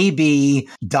maybe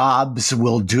Dobbs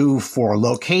will do for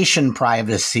location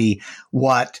privacy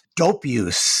what dope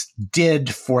use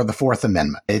did for the Fourth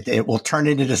Amendment. It will turn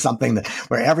it into something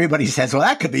where everybody says, well,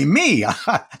 that could be me.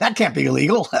 That can't be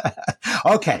illegal.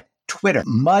 Okay. Twitter.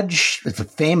 Mudge is a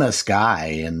famous guy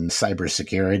in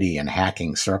cybersecurity and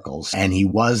hacking circles, and he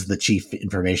was the chief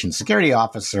information security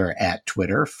officer at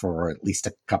Twitter for at least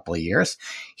a couple of years.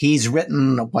 He's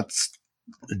written what's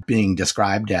being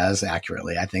described as,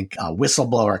 accurately, I think, a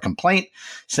whistleblower complaint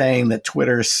saying that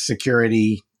Twitter's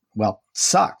security, well,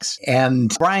 sucks.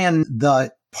 And Brian,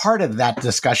 the part of that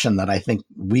discussion that I think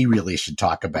we really should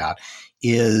talk about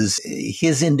is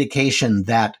his indication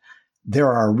that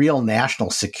there are real national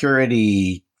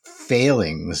security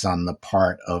failings on the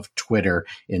part of Twitter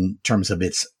in terms of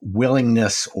its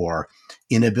willingness or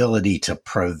inability to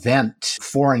prevent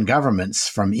foreign governments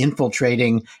from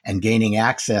infiltrating and gaining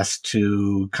access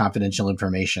to confidential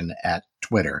information at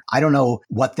Twitter. I don't know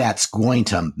what that's going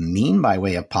to mean by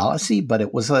way of policy, but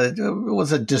it was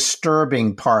a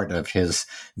disturbing part of his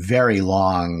very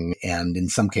long and in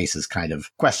some cases kind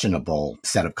of questionable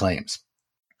set of claims.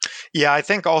 Yeah, I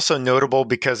think also notable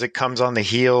because it comes on the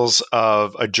heels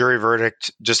of a jury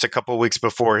verdict just a couple of weeks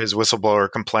before his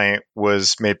whistleblower complaint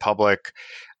was made public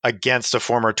against a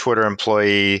former Twitter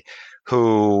employee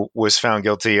who was found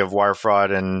guilty of wire fraud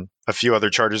and a few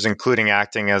other charges, including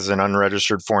acting as an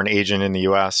unregistered foreign agent in the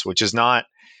U.S., which is not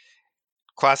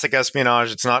classic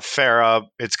espionage. It's not FARA.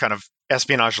 It's kind of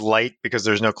espionage light because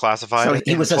there's no classified. So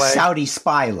he was a Saudi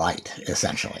spy light,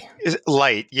 essentially.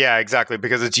 Light, yeah, exactly,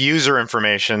 because it's user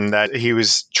information that he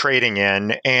was trading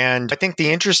in. And I think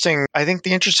the interesting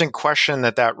question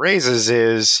that raises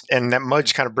is, and that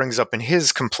Mudge kind of brings up in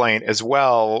his complaint as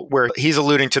well, where he's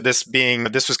alluding to this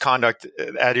was conduct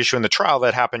at issue in the trial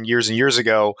that happened years and years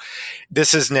ago.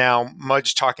 This is now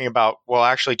Mudge talking about, well,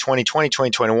 actually 2020,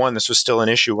 2021, this was still an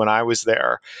issue when I was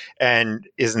there. And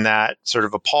isn't that sort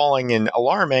of appalling and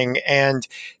alarming? And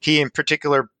he in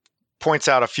particular points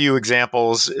out a few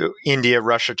examples, India,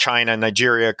 Russia, China,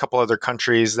 Nigeria, a couple other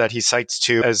countries that he cites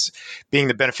to as being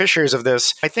the beneficiaries of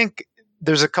this. I think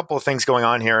there's a couple of things going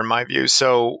on here in my view.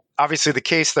 So obviously the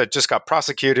case that just got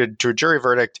prosecuted to a jury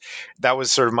verdict, that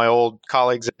was sort of my old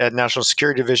colleagues at National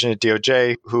Security Division at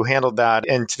DOJ who handled that.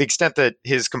 And to the extent that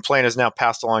his complaint is now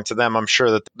passed along to them, I'm sure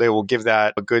that they will give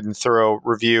that a good and thorough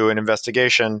review and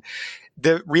investigation.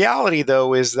 The reality,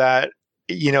 though, is that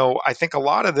I think a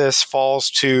lot of this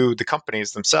falls to the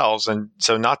companies themselves. And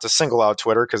so not to single out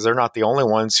Twitter because they're not the only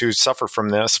ones who suffer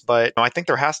from this, but I think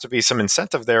there has to be some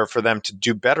incentive there for them to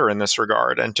do better in this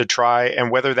regard and to try,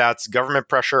 and whether that's government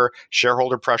pressure,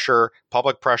 shareholder pressure,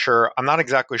 public pressure, I'm not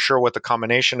exactly sure what the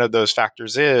combination of those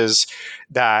factors is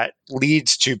that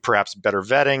leads to perhaps better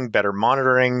vetting, better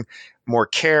monitoring, more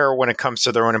care when it comes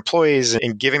to their own employees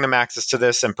and giving them access to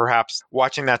this, and perhaps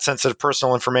watching that sensitive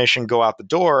personal information go out the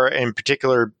door, in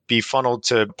particular be funneled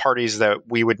to parties that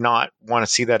we would not want to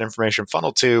see that information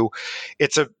funneled to.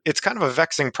 It's kind of a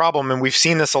vexing problem. And we've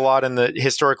seen this a lot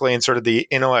historically in sort of the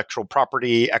intellectual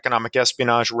property, economic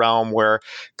espionage realm, where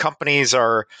companies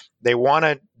they want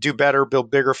to do better,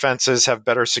 build bigger fences, have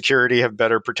better security, have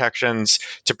better protections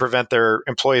to prevent their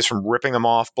employees from ripping them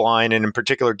off blind, and in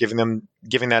particular giving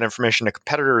that information to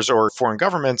competitors or foreign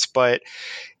governments. But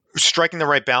striking the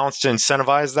right balance to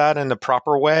incentivize that in the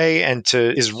proper way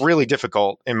is really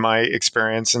difficult in my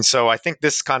experience. And so I think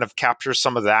this kind of captures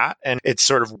some of that. And it's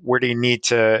sort of, where do you need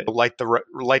to light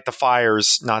the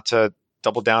fires, not to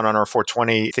double down on our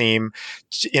 420 theme,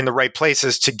 in the right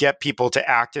places to get people to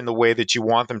act in the way that you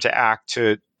want them to act,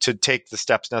 to take the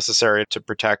steps necessary to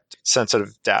protect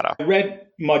sensitive data. I read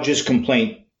Mudge's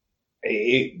complaint,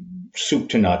 soup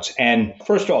to nuts. And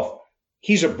first off,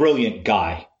 he's a brilliant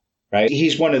guy, right?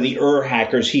 He's one of the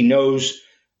hackers. He knows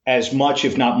as much,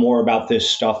 if not more, about this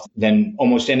stuff than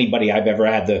almost anybody I've ever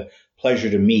had the pleasure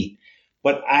to meet.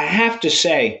 But I have to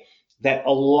say that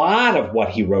a lot of what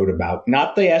he wrote about,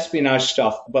 not the espionage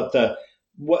stuff, but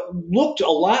what looked a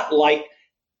lot like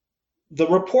the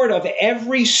report of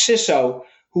every CISO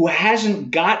who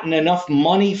hasn't gotten enough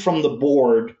money from the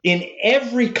board in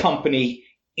every company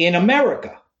in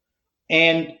America.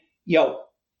 And,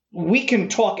 we can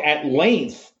talk at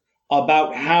length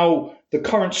about how the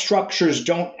current structures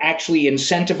don't actually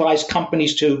incentivize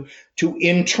companies to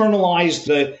internalize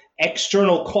the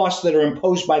external costs that are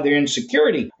imposed by their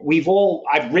insecurity.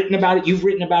 I've written about it. You've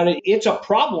written about it. It's a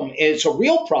problem. It's a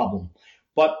real problem.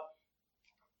 But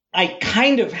I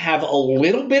kind of have a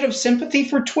little bit of sympathy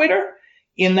for Twitter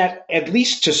in that, at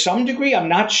least to some degree, I'm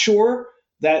not sure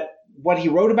that what he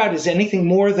wrote about is anything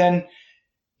more than,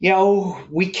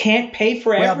 we can't pay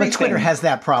for everything. Well, but Twitter has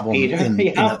that problem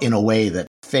in a way that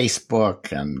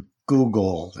Facebook and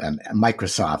Google and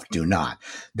Microsoft do not.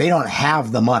 They don't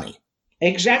have the money.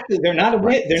 Exactly. They're not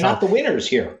not the winners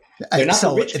here. They're not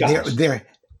the rich guys.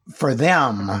 For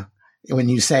them, when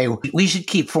you say we should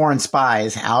keep foreign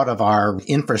spies out of our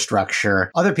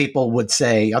infrastructure, other people would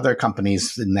say, other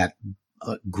companies in that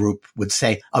group would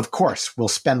say, of course, we'll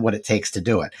spend what it takes to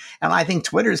do it. And I think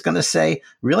Twitter is going to say,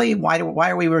 really, why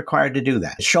are we required to do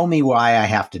that? Show me why I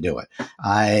have to do it.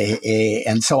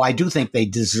 And so I do think they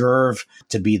deserve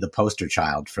to be the poster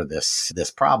child for this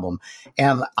problem.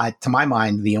 And to my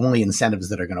mind, the only incentives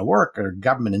that are going to work are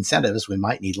government incentives. We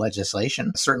might need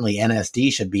legislation. Certainly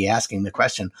NSD should be asking the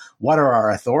question, what are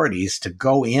our authorities to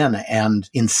go in and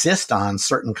insist on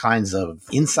certain kinds of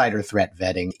insider threat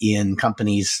vetting in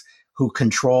companies who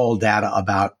control data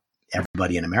about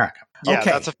everybody in America? Yeah, okay.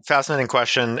 That's a fascinating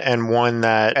question, and one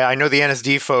that I know the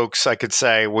NSD folks, I could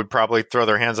say, would probably throw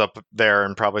their hands up there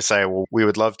and probably say, well, we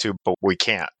would love to, but we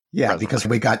can't. Yeah, because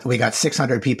we got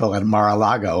 600 people at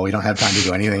Mar-a-Lago. We don't have time to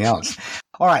do anything else.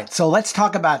 All right, so let's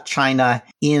talk about China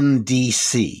in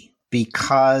D.C.,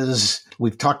 because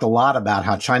we've talked a lot about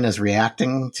how China is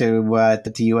reacting to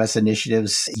U.S.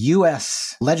 initiatives.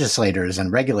 U.S. legislators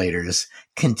and regulators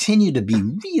continue to be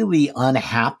really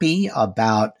unhappy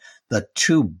about the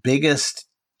two biggest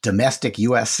domestic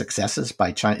U.S. successes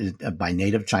by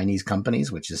native Chinese companies,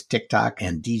 which is TikTok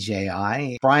and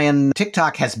DJI. Brian,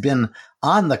 TikTok has been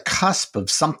on the cusp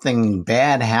of something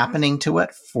bad happening to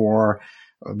it for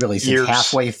really since years.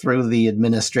 Halfway through the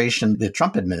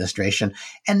Trump administration,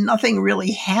 and nothing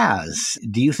really has.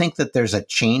 Do you think that there's a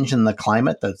change in the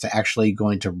climate that's actually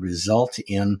going to result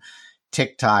in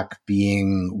TikTok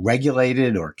being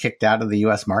regulated or kicked out of the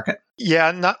U.S. market?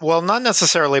 Yeah, not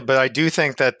necessarily, but I do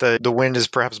think that the wind is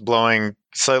perhaps blowing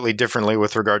slightly differently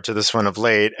with regard to this one of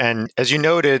late. And as you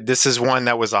noted, this is one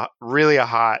that was really a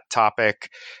hot topic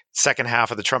second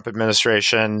half of the Trump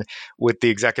administration, with the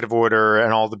executive order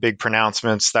and all the big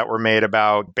pronouncements that were made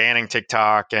about banning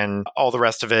TikTok and all the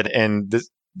rest of it. And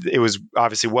it was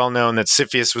obviously well known that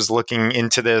CFIUS was looking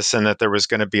into this and that there was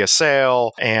going to be a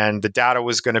sale and the data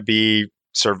was going to be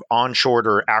sort of onshored,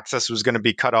 or access was going to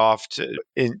be cut off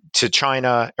to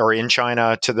China, or in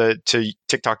China to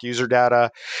TikTok user data.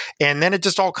 And then it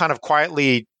just all kind of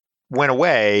quietly went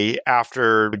away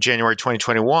after January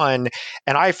 2021.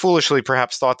 And I foolishly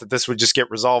perhaps thought that this would just get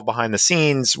resolved behind the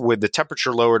scenes with the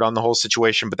temperature lowered on the whole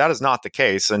situation, but that is not the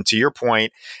case. And to your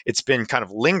point, it's been kind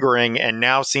of lingering and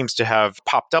now seems to have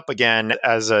popped up again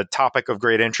as a topic of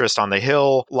great interest on the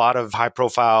Hill. A lot of high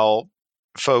profile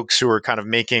folks who are kind of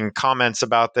making comments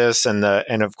about this, and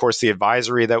of course the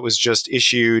advisory that was just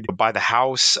issued by the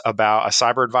House about a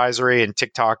cyber advisory, and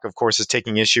TikTok of course is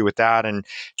taking issue with that and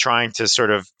trying to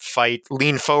sort of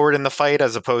lean forward in the fight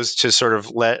as opposed to sort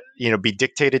of be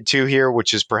dictated to here,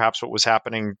 which is perhaps what was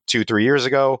happening 2-3 years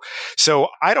ago. So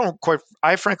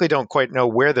I frankly don't quite know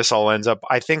where this all ends up.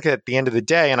 I think at the end of the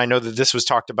day, and I know that this was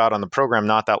talked about on the program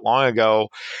not that long ago,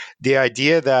 the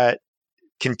idea that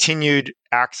continued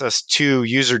access to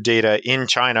user data in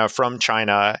China from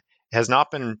China has not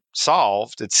been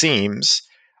solved, it seems.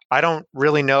 I don't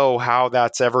really know how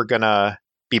that's ever going to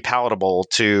be palatable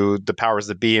to the powers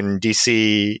that be in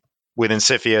DC, within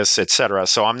CFIUS, et cetera.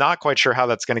 So I'm not quite sure how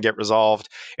that's going to get resolved.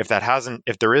 If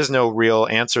there is no real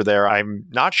answer there, I'm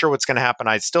not sure what's going to happen.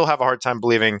 I still have a hard time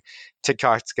believing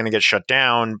TikTok's going to get shut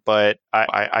down, but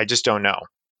I just don't know.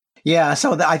 Yeah,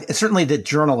 so certainly the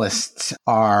journalists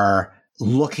are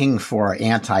looking for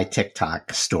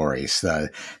anti-TikTok stories.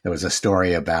 There was a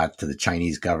story about the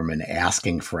Chinese government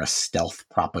asking for a stealth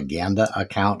propaganda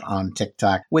account on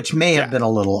TikTok, which may have been a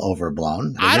little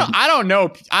overblown. I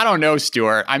don't know,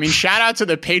 Stuart. I mean, shout out to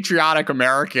the patriotic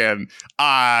American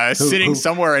sitting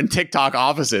somewhere in TikTok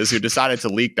offices who decided to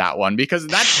leak that one, because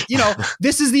that's,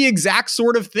 this is the exact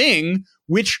sort of thing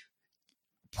which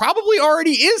probably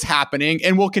already is happening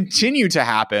and will continue to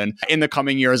happen in the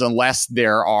coming years unless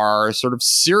there are sort of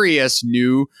serious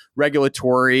new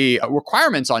regulatory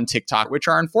requirements on TikTok which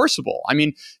are enforceable. I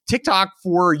mean, TikTok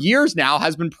for years now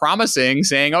has been promising,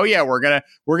 saying, "Oh yeah, we're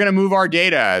gonna move our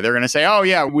data." They're gonna say, "Oh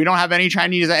yeah, we don't have any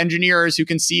Chinese engineers who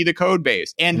can see the code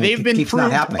base," and they've been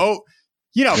proved.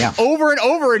 Over and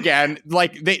over again,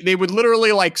 like they would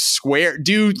literally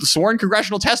do sworn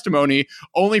congressional testimony,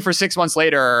 only for 6 months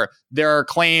later, their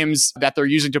claims that they're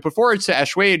using to put forward to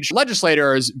assuage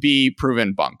legislators be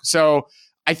proven bunk. So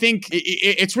I think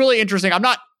it's really interesting. I'm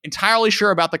not entirely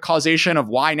sure about the causation of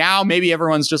why now. Maybe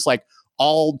everyone's just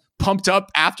all pumped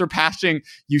up after passing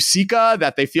USICA,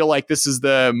 that they feel like this is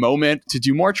the moment to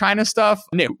do more China stuff.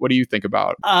 Nick, what do you think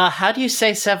about? How do you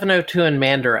say 702 in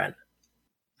Mandarin?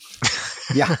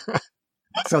 Yeah.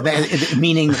 So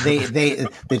meaning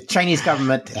the Chinese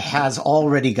government has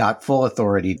already got full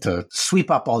authority to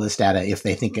sweep up all this data if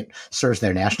they think it serves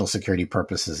their national security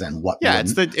purposes and what. Yeah,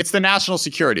 wouldn't. it's the national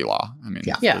security law. I mean,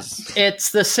 yeah,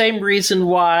 it's the same reason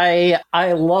why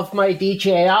I love my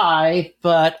DJI,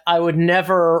 but I would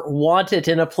never want it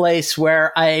in a place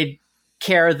where I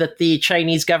care that the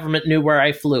Chinese government knew where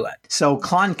I flew it. So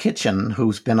Klon Kitchen,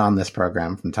 who's been on this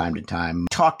program from time to time,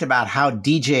 talked about how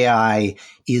DJI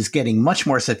is getting much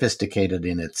more sophisticated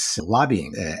in its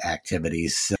lobbying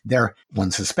activities. They're,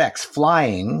 one suspects,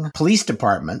 flying police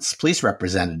departments, police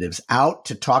representatives out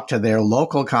to talk to their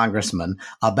local congressmen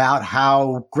about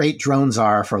how great drones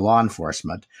are for law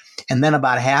enforcement. And then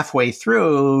about halfway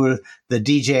through, the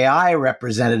DJI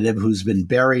representative who's been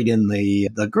buried in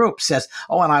the group says,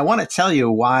 oh, and I want to tell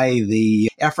you why the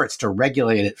efforts to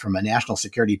regulate it from a national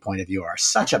security point of view are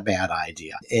such a bad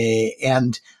idea.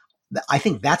 And I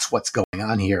think that's what's going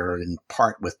on here in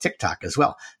part with TikTok as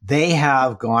well. They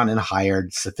have gone and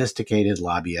hired sophisticated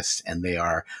lobbyists, and they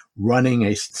are running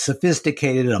a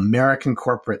sophisticated American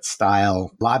corporate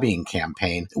style lobbying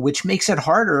campaign, which makes it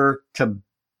harder to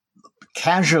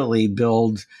casually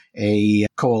build a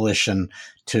coalition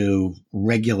to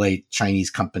regulate Chinese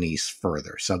companies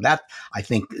further. So that, I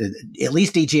think, at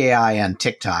least DJI and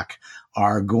TikTok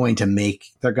are going to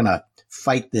they're going to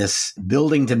fight this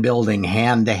building to building,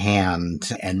 hand to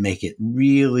hand, and make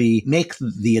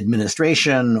the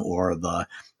administration or the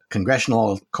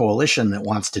congressional coalition that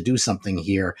wants to do something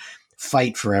here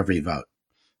fight for every vote.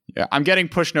 Yeah, I'm getting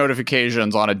push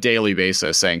notifications on a daily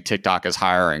basis saying TikTok is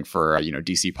hiring for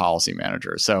DC policy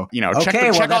managers. So check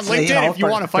on LinkedIn if you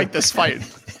want to fight this fight.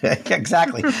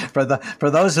 Exactly. For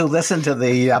those who listen to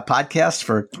the podcast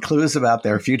for clues about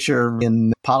their future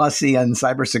in policy and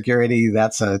cybersecurity,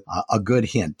 that's a good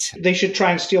hint. They should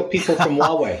try and steal people from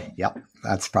Huawei. Yep,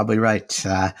 that's probably right.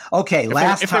 Okay,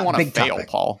 if they want to fail, topic.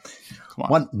 Paul.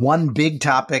 One big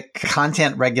topic: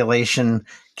 content regulation.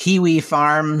 Kiwi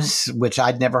Farms, which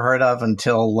I'd never heard of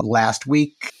until last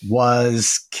week,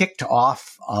 was kicked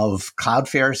off of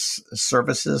Cloudflare's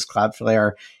services.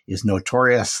 Cloudflare is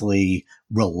notoriously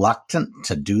reluctant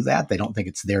to do that. They don't think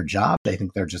it's their job. They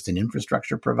think they're just an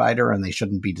infrastructure provider and they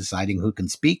shouldn't be deciding who can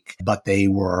speak. But they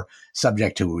were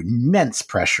subject to immense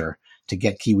pressure to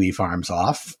get Kiwi Farms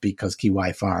off because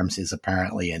Kiwi Farms is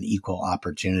apparently an equal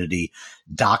opportunity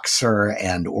doxer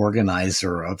and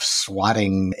organizer of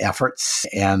swatting efforts.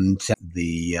 And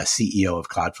the CEO of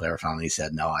Cloudflare finally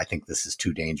said, no, I think this is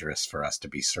too dangerous for us to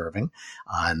be serving.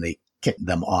 And they kicked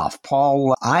them off.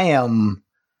 Paul,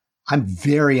 I'm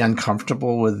very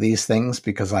uncomfortable with these things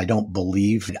because I don't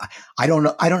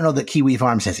know that Kiwi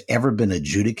Farms has ever been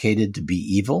adjudicated to be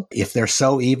evil. If they're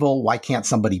so evil, why can't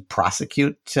somebody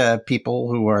prosecute people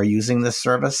who are using this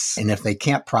service? And if they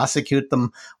can't prosecute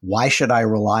them, why should I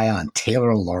rely on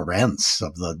Taylor Lorenz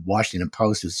of the Washington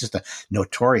Post, who's just a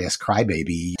notorious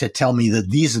crybaby, to tell me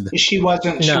that these are the... She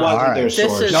wasn't their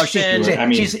source. No,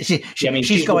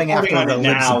 she's going after the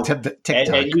libs of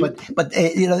TikTok. But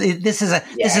this is a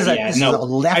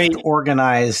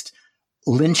left-organized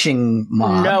lynching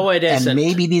mob. No, it isn't. And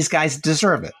maybe these guys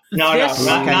deserve it.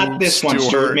 Not this one,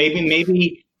 Stuart.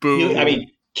 Maybe.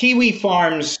 Kiwi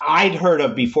Farms, I'd heard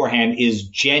of beforehand, is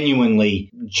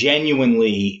genuinely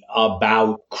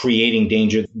about creating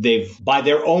danger. By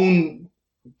their own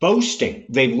boasting,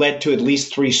 they've led to at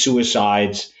least 3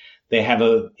 suicides. They have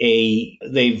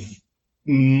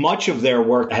much of their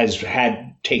work has had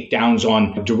takedowns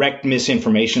on direct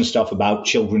misinformation stuff about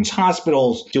children's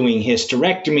hospitals, doing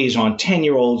hysterectomies on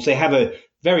 10-year-olds. They have a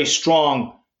very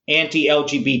strong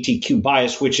anti-LGBTQ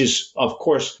bias, which is, of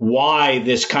course, why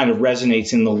this kind of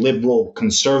resonates in the liberal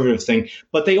conservative thing.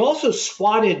 But they also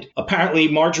swatted, apparently,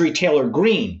 Marjorie Taylor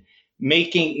Greene,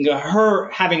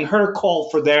 having her call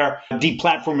for their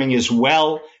deplatforming as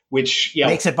well, which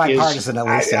makes it bipartisan at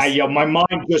least. My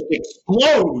mind just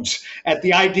explodes at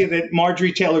the idea that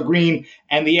Marjorie Taylor Greene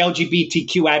and the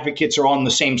LGBTQ advocates are on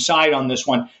the same side on this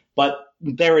one. But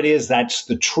there it is. That's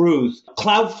the truth.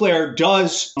 Cloudflare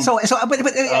does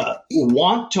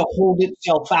want to hold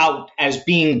itself out as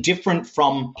being different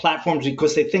from platforms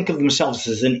because they think of themselves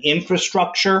as an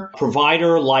infrastructure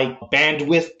provider like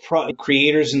bandwidth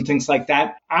creators and things like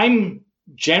that. I'm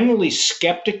generally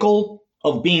skeptical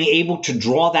of being able to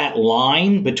draw that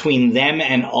line between them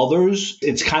and others.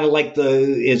 It's kind of like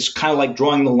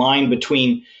drawing the line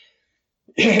between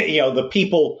the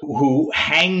people who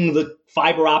hang the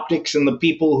fiber optics and the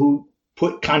people who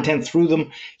put content through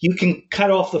them. You can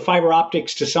cut off the fiber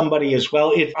optics to somebody as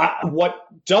well. What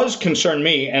does concern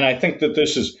me, and I think that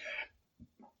this is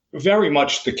very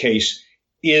much the case,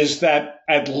 is that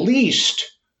at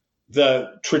least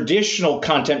the traditional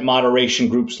content moderation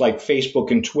groups like Facebook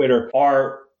and Twitter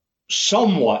are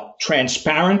somewhat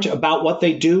transparent about what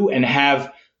they do and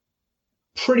have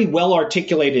pretty well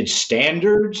articulated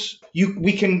standards.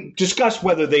 We can discuss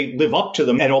whether they live up to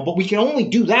them at all, but we can only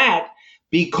do that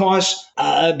because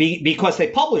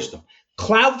they publish them.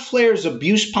 Cloudflare's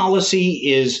abuse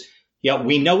policy is,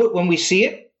 we know it when we see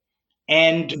it,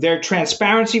 and their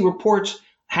transparency reports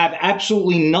have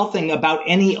absolutely nothing about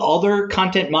any other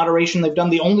content moderation they've done.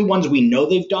 The only ones we know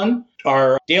they've done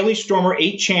are Daily Stormer,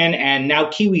 8chan, and now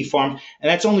Kiwi Farm, and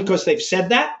that's only because they've said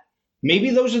that.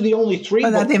 Maybe those are the only three.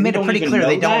 But they made it pretty clear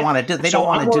they don't want to do. They don't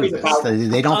want to do this.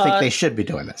 They don't think they should be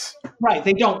doing this. Right,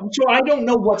 they don't. So I don't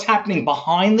know what's happening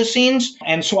behind the scenes,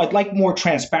 and so I'd like more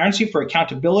transparency for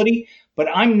accountability. But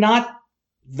I'm not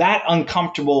that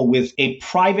uncomfortable with a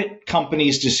private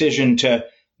company's decision to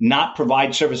not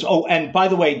provide service. Oh, and by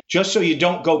the way, just so you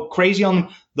don't go crazy on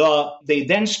them, they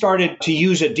then started to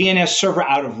use a DNS server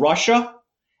out of Russia.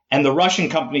 And the Russian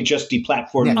company just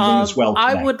deplatformed them as well today.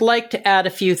 I would like to add a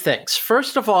few things.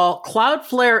 First of all,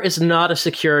 Cloudflare is not a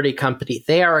security company.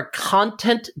 They are a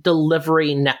content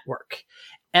delivery network.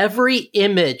 Every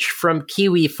image from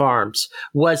Kiwi Farms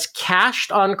was cached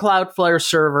on Cloudflare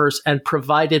servers and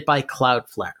provided by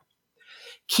Cloudflare.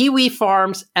 Kiwi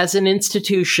Farms, as an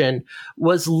institution,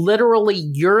 was literally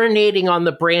urinating on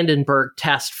the Brandenburg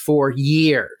test for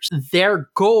years. Their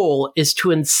goal is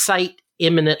to incite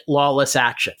imminent lawless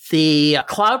action. The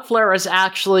Cloudflare has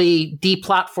actually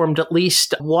deplatformed at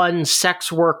least one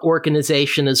sex work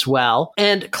organization as well.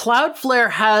 And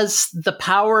Cloudflare has the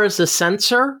power as a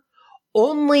censor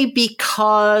only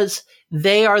because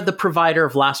they are the provider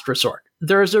of last resort.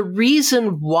 There's a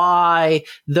reason why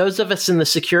those of us in the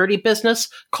security business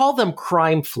call them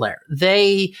CrimeFlare.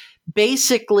 They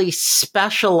basically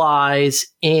specialize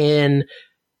in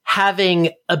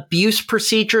having abuse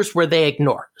procedures where they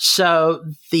ignore. So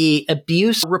the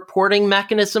abuse reporting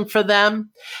mechanism for them,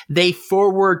 they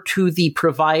forward to the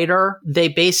provider. They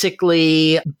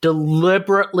basically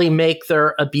deliberately make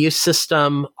their abuse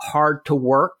system hard to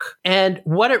work. And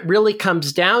what it really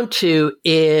comes down to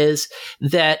is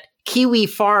that Kiwi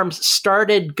Farms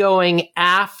started going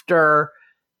after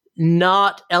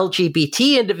not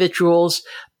LGBT individuals,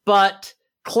 but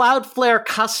Cloudflare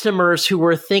customers who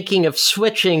were thinking of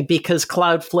switching because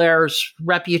Cloudflare's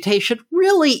reputation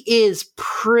really is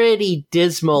pretty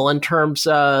dismal in terms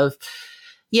of,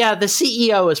 the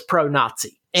CEO is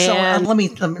pro-Nazi. So let me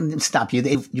stop you.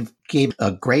 You gave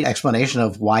a great explanation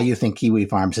of why you think Kiwi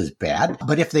Farms is bad.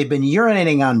 But if they've been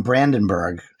urinating on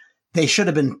Brandenburg, they should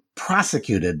have been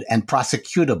prosecuted and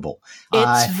prosecutable.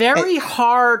 It's very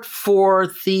hard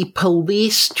for the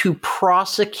police to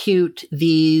prosecute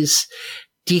these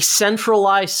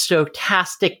decentralized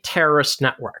stochastic terrorist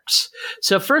networks.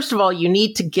 So first of all, you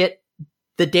need to get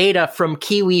the data from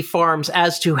Kiwi Farms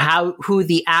as to who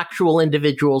the actual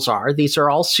individuals are. These are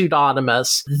all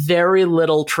pseudonymous, very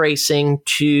little tracing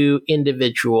to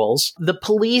individuals. The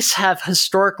police have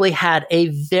historically had a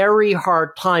very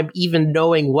hard time even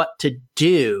knowing what to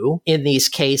do in these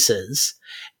cases.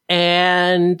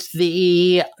 And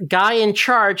the guy in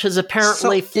charge has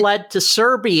apparently fled to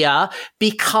Serbia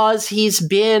because he's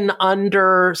been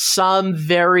under some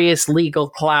various legal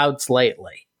clouds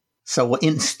lately. So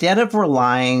instead of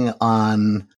relying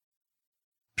on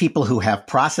people who have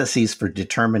processes for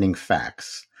determining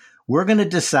facts, we're going to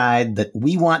decide that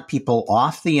we want people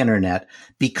off the internet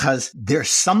because there's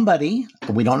somebody,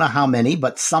 we don't know how many,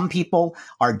 but some people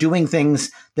are doing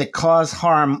things that cause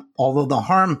harm, although the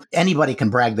harm, anybody can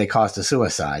brag they caused a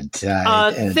suicide.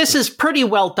 This is pretty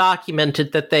well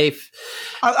documented that they've...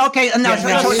 okay, no,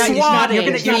 swatting,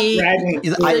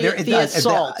 the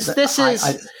assaults.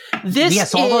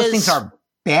 Yes, all those things are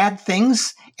bad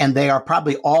things, and they are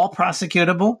probably all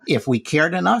prosecutable if we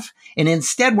cared enough. And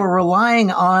instead, we're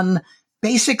relying on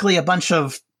basically a bunch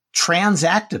of trans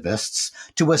activists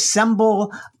to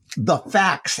assemble the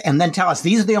facts and then tell us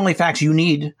these are the only facts you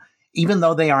need, even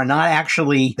though they are not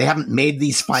actually, they haven't made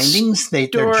these findings. They're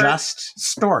just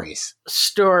stories.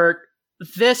 Stuart,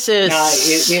 this is...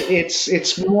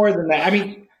 it's more than that. I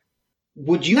mean,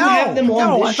 would you have them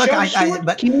on this show,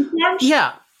 Stuart?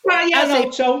 Yeah.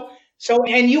 Well, so,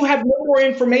 and you have no more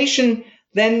information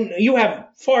you have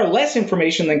far less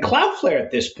information than Cloudflare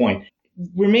at this point.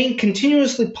 Remain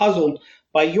continuously puzzled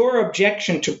by your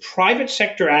objection to private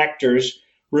sector actors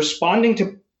responding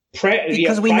to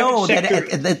Because we know that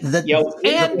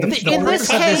the purpose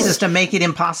of this is to make it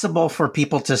impossible for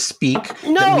people to speak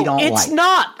that we don't like. No, it's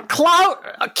not.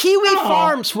 Kiwi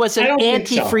Farms was an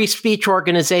anti-free speech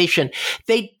organization.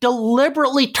 They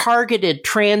deliberately targeted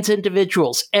trans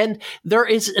individuals. And there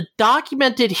is a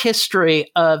documented history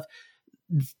of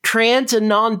trans and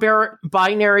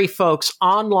non-binary folks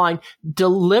online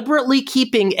deliberately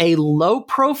keeping a low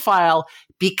profile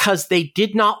because they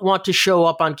did not want to show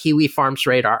up on Kiwi Farms'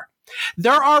 radar.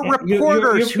 There are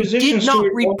reporters who did not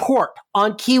report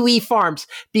on Kiwi Farms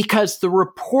because the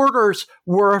reporters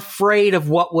were afraid of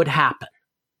what would happen.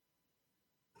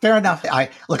 Fair enough. I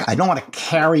don't want to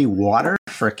carry water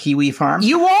for Kiwi Farms.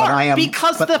 You are,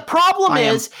 because the problem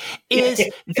is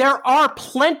there are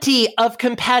plenty of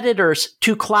competitors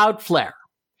to Cloudflare.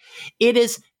 It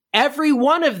is every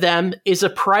one of them is a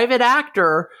private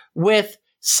actor with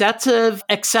sets of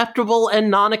acceptable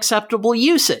and non-acceptable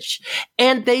usage.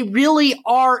 And they really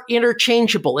are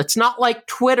interchangeable. It's not like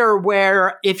Twitter,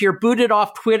 where if you're booted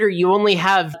off Twitter, you only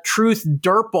have Truth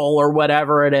Durple or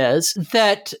whatever it is.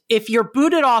 That if you're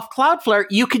booted off Cloudflare,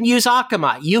 you can use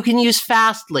Akamai, you can use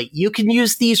Fastly, you can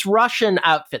use these Russian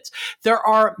outfits. There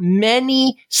are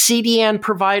many CDN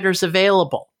providers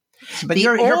available. But the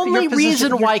only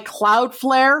reason why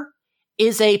Cloudflare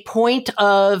is a point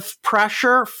of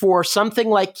pressure for something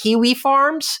like Kiwi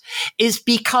Farms is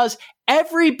because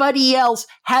everybody else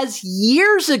has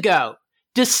years ago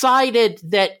decided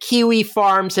that Kiwi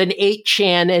Farms and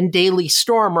 8chan and Daily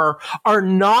Stormer are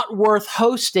not worth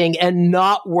hosting and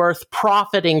not worth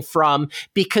profiting from,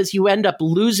 because you end up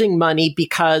losing money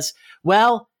because,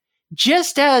 well,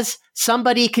 just as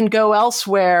somebody can go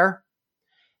elsewhere,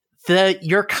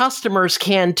 your customers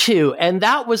can too. And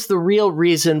that was the real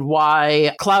reason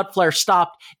why Cloudflare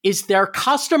stopped, is their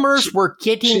customers were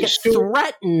getting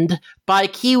threatened by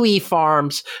Kiwi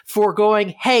Farms for going,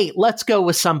 hey, let's go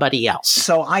with somebody else.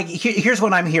 So here's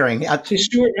what I'm hearing.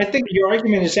 Stuart, I think your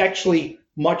argument is actually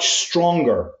much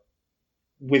stronger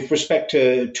with respect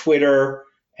to Twitter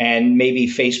and maybe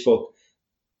Facebook,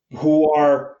 who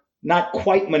are not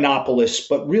quite monopolists,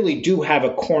 but really do have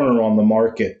a corner on the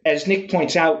market. As Nick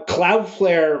points out,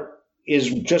 Cloudflare is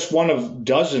just one of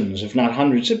dozens, if not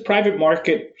hundreds. The private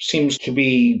market seems to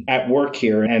be at work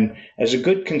here. And as a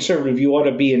good conservative, you ought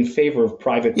to be in favor of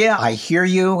private. Yeah, I hear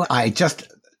you.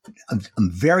 I'm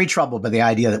very troubled by the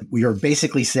idea that we are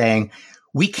basically saying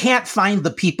we can't find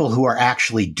the people who are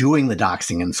actually doing the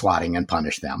doxing and swatting and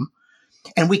punish them.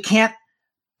 And we can't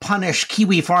punish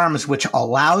Kiwi Farms, which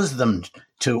allows them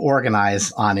to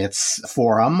organize on its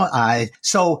forum.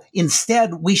 So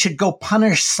instead, we should go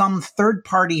punish some third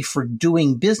party for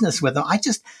doing business with them.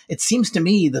 It seems to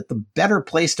me that the better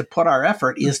place to put our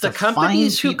effort is to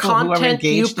find people who are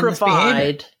engaged in this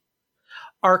behavior.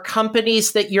 Are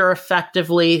companies that you're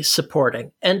effectively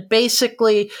supporting. And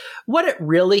basically, what it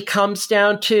really comes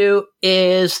down to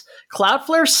is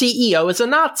Cloudflare's CEO is a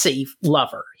Nazi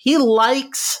lover. He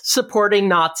likes supporting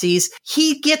Nazis.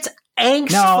 He gets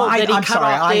angstful that he cut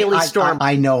off Daily Storm.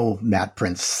 I know Matt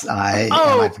Prince.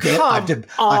 I've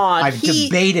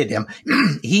debated him.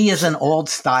 He is an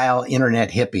old-style internet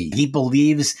hippie. He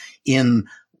believes in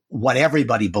what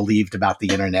everybody believed about the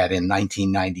internet in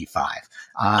 1995.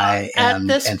 At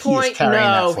this point,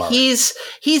 no.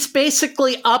 He's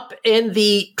basically up in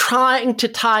the trying to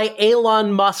tie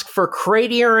Elon Musk for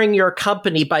cratering your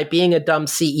company by being a dumb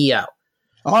CEO.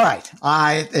 All right.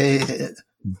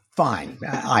 Fine.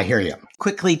 I hear you.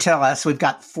 Quickly tell us, we've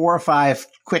got 4 or 5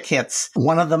 quick hits.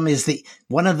 One of them is the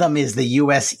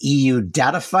US-EU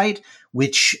data fight,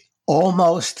 which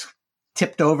almost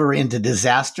tipped over into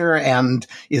disaster and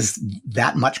is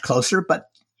that much closer, but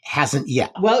hasn't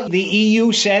yet. Well, the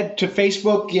EU said to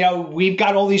Facebook, we've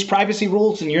got all these privacy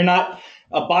rules and you're not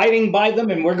abiding by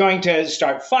them, and we're going to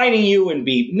start fighting you and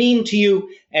be mean to you.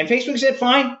 And Facebook said,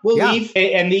 fine, we'll leave.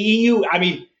 And the EU,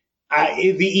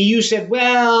 the EU said,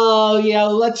 well,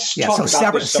 let's talk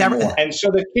about this some more. And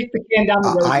so they kicked the can down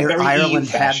the road. Ireland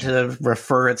had to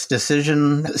refer its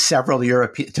decision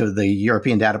to the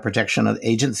European Data Protection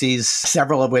Agencies,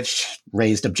 several of which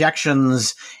raised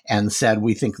objections and said,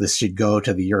 we think this should go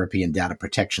to the European Data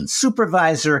Protection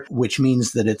Supervisor, which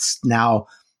means that it's now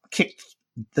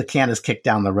the can is kicked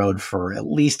down the road for at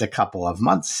least a couple of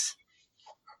months.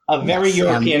 A very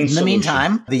European solution. In the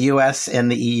meantime, the US and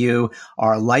the EU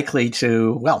are likely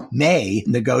to, may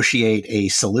negotiate a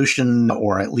solution,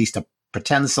 or at least a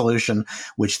pretend solution,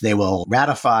 which they will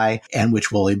ratify and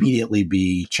which will immediately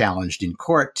be challenged in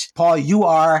court. Paul, you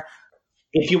are...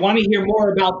 If you want to hear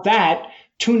more about that,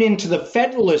 tune into the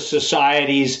Federalist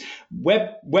Society's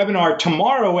webinar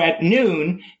tomorrow at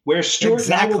noon, where Stuart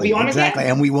and I will be on again.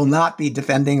 And we will not be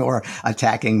defending or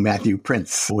attacking Matthew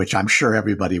Prince, which I'm sure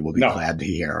everybody will be glad to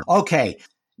hear. Okay.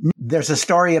 There's a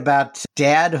story about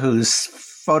dad whose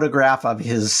photograph of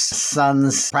his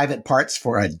son's private parts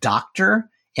for a doctor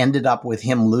ended up with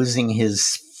him losing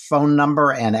his phone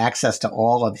number and access to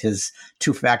all of his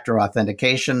two-factor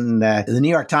authentication. The New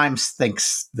York Times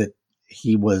thinks that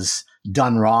he was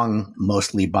done wrong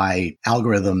mostly by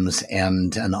algorithms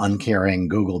and an uncaring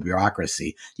Google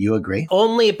bureaucracy. Do you agree?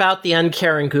 Only about the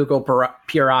uncaring Google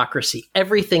bureaucracy.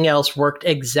 Everything else worked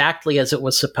exactly as it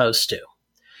was supposed to.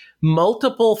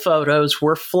 Multiple photos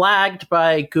were flagged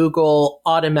by Google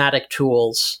automatic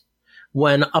tools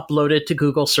when uploaded to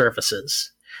Google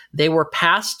services. They were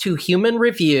passed to human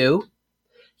review.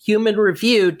 Human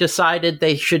review decided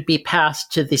they should be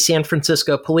passed to the San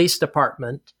Francisco Police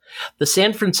Department. The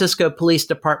San Francisco Police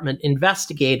Department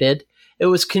investigated. It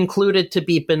was concluded to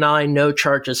be benign, no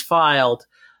charges filed.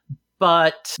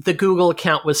 But the Google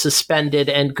account was suspended,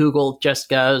 and Google just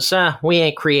goes, we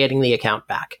ain't creating the account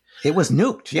back. It was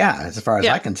nuked, as far as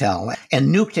I can tell.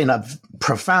 And nuked in a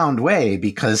profound way,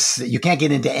 because you can't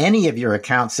get into any of your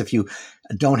accounts if you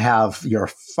don't have your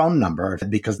phone number,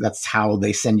 because that's how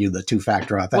they send you the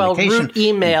two-factor authentication. Well, root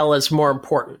email is more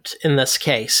important in this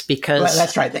case because... Well,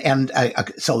 that's right. And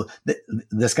so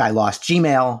this guy lost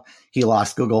Gmail, he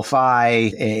lost Google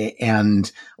Fi,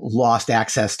 and lost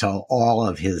access to all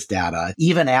of his data,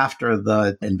 even after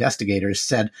the investigators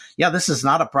said, this is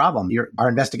not a problem. Our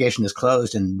investigation is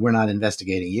closed and we're not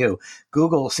investigating you.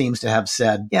 Google seems to have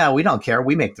said, we don't care.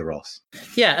 We make the rules.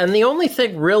 Yeah, and the only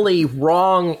thing really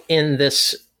wrong in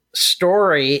this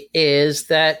story is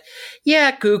that,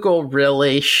 Google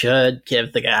really should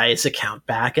give the guy his account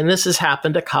back. And this has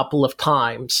happened a couple of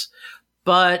times.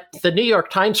 But the New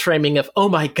York Times framing of, oh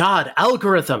my God,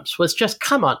 algorithms was just,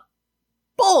 come on,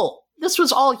 bull. This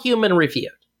was all human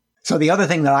reviewed. So the other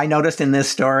thing that I noticed in this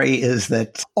story is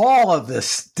that all of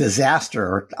this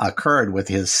disaster occurred with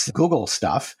his Google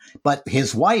stuff, but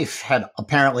his wife had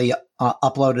apparently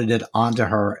uploaded it onto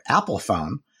her Apple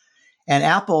phone, and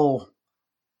Apple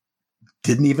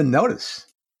didn't even notice.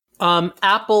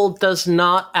 Apple does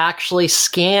not actually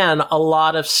scan a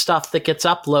lot of stuff that gets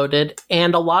uploaded,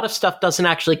 and a lot of stuff doesn't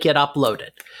actually get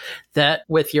uploaded. That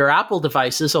with your Apple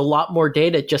devices, a lot more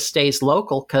data just stays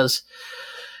local because,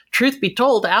 truth be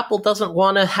told, Apple doesn't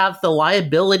want to have the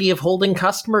liability of holding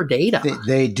customer data.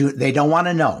 They don't want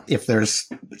to know if there's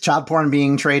child porn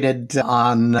being traded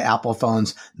on Apple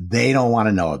phones. They don't want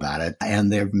to know about it,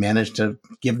 and they've managed to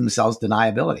give themselves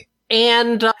deniability.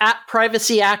 And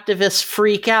privacy activists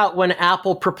freak out when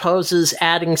Apple proposes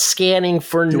adding scanning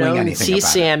for known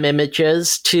CSAM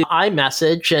images to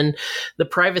iMessage, and the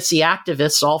privacy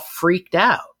activists all freaked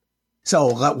out.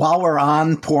 So while we're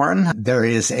on porn, there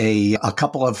is a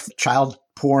couple of child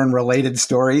porn related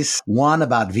stories. One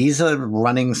about Visa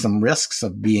running some risks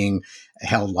of being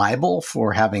held liable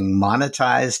for having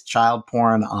monetized child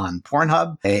porn on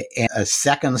Pornhub. A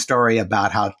second story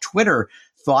about how Twitter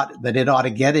thought that it ought to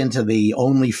get into the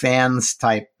OnlyFans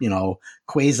type,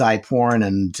 quasi porn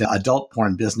and adult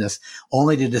porn business,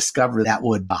 only to discover that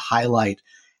would highlight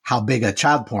how big a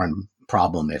child porn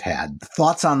problem it had.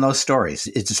 Thoughts on those stories?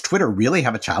 Does Twitter really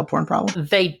have a child porn problem?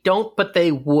 They don't, but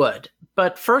they would.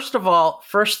 But first of all,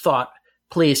 first thought,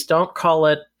 please don't call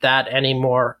it that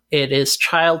anymore. It is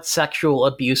child sexual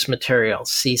abuse material,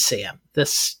 CSAM.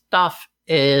 This stuff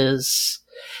is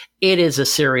a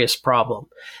serious problem.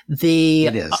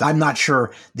 It is. I'm not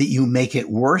sure that you make it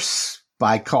worse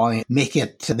by make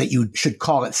it that you should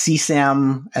call it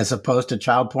CSAM as opposed to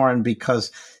child porn,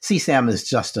 because CSAM is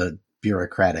just a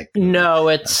bureaucratic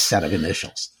set of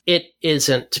initials. It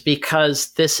isn't,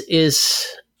 because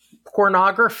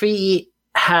pornography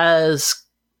has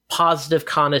positive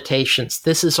connotations.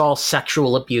 This is all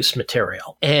sexual abuse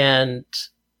material. And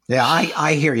yeah,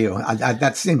 I hear you.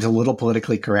 That seems a little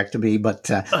politically correct to me, but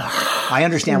I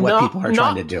understand what people are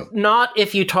trying to do. Not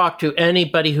if you talk to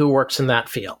anybody who works in that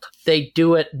field. They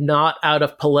do it not out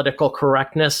of political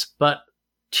correctness, but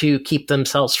to keep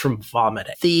themselves from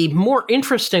vomiting. The more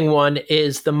interesting one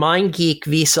is the MindGeek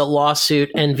Visa lawsuit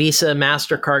and Visa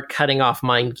MasterCard cutting off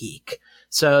MindGeek.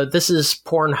 So this is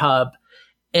Pornhub.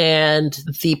 And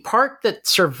the part that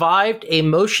survived a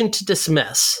motion to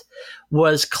dismiss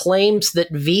was claims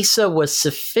that Visa was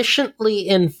sufficiently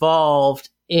involved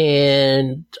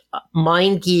in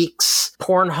MindGeek's,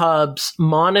 Pornhub's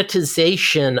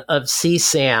monetization of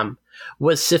CSAM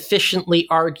was sufficiently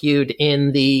argued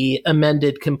in the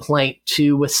amended complaint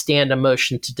to withstand a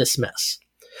motion to dismiss.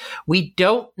 We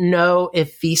don't know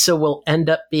if Visa will end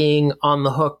up being on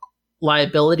the hook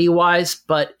liability-wise,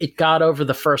 but it got over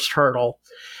the first hurdle.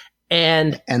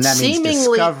 And that means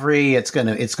discovery, it's going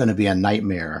to be a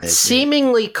nightmare.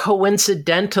 Seemingly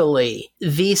coincidentally,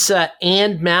 Visa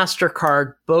and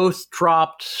MasterCard both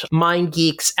dropped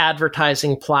MindGeek's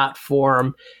advertising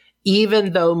platform,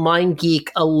 even though MindGeek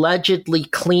allegedly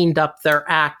cleaned up their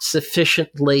act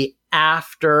sufficiently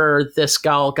after this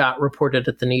all got reported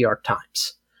at the New York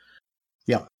Times.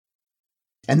 Yeah.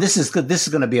 And this is good. This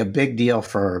is going to be a big deal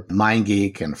for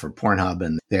MindGeek and for Pornhub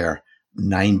and their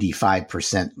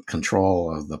 95%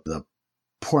 control of the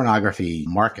pornography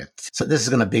market. So this is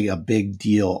going to be a big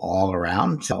deal all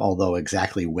around, although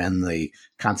exactly when the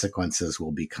consequences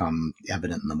will become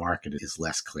evident in the market is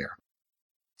less clear.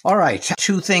 All right.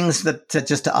 Two things that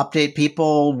just to update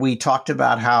people. We talked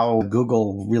about how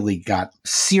Google really got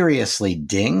seriously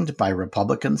dinged by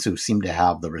Republicans who seem to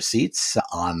have the receipts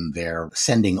on their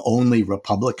sending only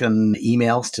Republican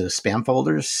emails to spam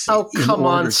folders. Oh, come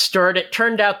on, Stuart. It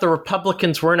turned out the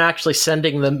Republicans weren't actually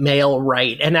sending the mail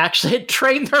right and actually had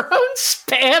trained their own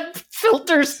spam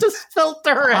filters to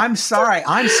filter it. I'm sorry.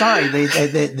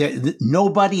 They,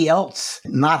 nobody else,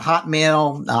 not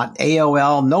Hotmail, not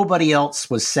AOL, nobody else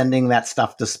was sending that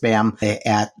stuff to spam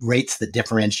at rates that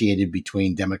differentiated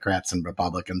between Democrats and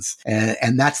Republicans.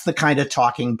 And that's the kind of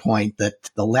talking point that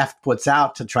the left puts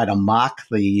out to try to mock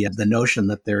the notion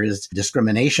that there is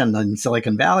discrimination in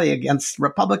Silicon Valley against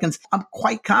Republicans. I'm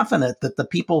quite confident that the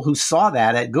people who saw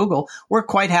that at Google were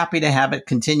quite happy to have it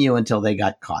continue until they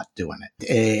got caught doing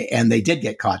it. And they did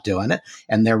get caught doing it.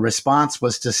 And their response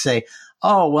was to say,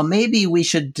 oh, well, maybe we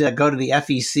should go to the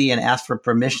FEC and ask for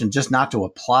permission just not to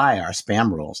apply our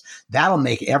spam rules. That'll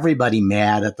make everybody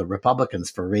mad at the Republicans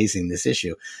for raising this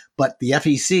issue. But the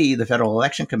FEC, the Federal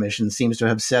Election Commission, seems to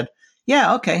have said,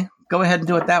 yeah, okay, go ahead and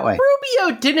do it that way.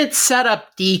 Rubio didn't set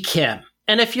up DKIM.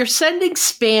 And if you're sending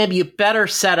spam, you better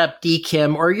set up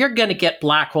DKIM or you're going to get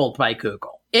blackballed by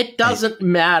Google. It doesn't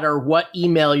matter what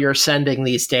email you're sending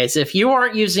these days. If you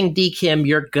aren't using DKIM,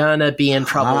 you're going to be in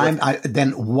trouble.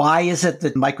 Then why is it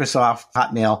that Microsoft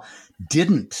Hotmail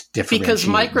didn't differentiate? Because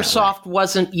Microsoft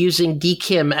wasn't using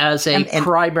DKIM as a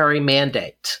primary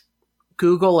mandate.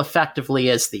 Google effectively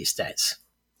is these days.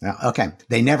 Okay.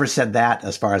 They never said that,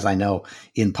 as far as I know,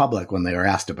 in public when they were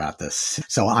asked about this.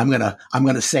 So I'm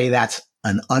going to say that's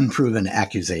an unproven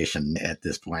accusation at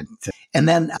this point. And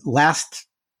then last,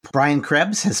 Brian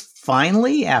Krebs has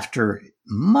finally, after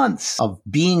months of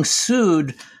being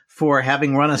sued for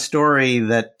having run a story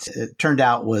that it turned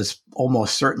out was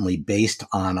almost certainly based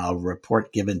on a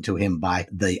report given to him by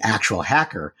the actual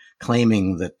hacker,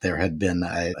 claiming that there had been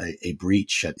a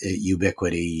breach at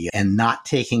Ubiquity, and not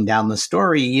taking down the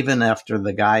story even after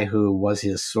the guy who was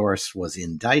his source was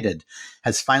indicted,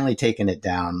 has finally taken it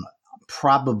down,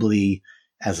 probably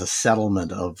as a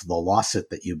settlement of the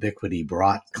lawsuit that Ubiquity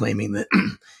brought, claiming that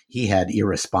he had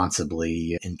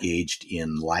irresponsibly engaged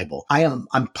in libel. I'm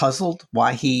puzzled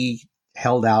why he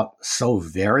held out so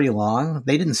very long.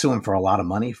 They didn't sue him for a lot of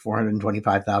money,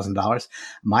 $425,000.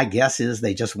 My guess is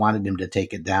they just wanted him to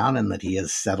take it down and that he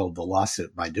has settled the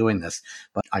lawsuit by doing this.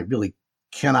 But I really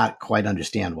cannot quite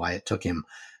understand why it took him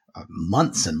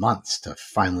months and months to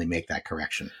finally make that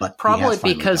correction. But probably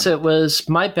because it was,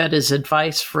 my bet is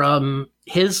advice from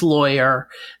his lawyer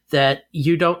that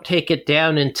you don't take it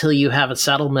down until you have a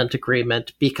settlement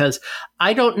agreement, because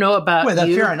I don't know about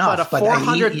you, fair enough, but a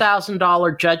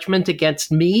 $400,000 judgment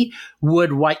against me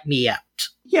would wipe me out.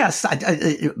 Yes,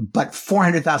 but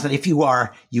 $400,000, if you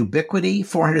are Ubiquity,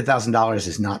 $400,000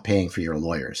 is not paying for your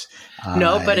lawyers.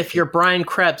 No, but if you're Brian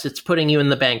Krebs, it's putting you in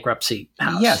the bankruptcy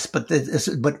house. Yes, but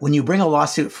when you bring a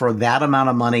lawsuit for that amount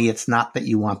of money, it's not that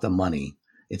you want the money.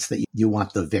 It's that you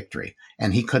want the victory.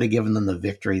 And he could have given them the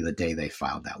victory the day they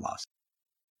filed that lawsuit.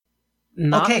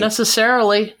 Not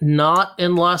necessarily, not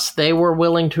unless they were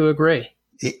willing to agree.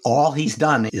 All he's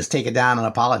done is take it down and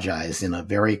apologize in a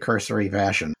very cursory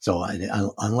fashion. So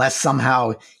unless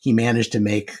somehow he managed to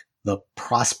make the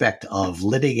prospect of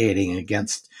litigating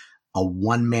against a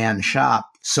one-man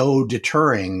shop so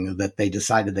deterring that they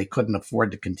decided they couldn't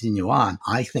afford to continue on,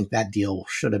 I think that deal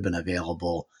should have been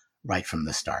available right from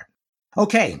the start.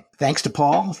 Okay, thanks to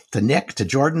Paul, to Nick, to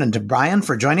Jordan, and to Brian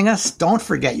for joining us. Don't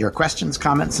forget your questions,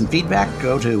 comments, and feedback.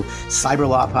 Go to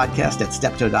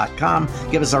cyberlawpodcast@steptoe.com.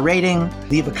 Give us a rating,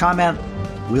 leave a comment.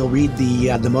 We'll read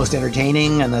the most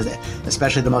entertaining and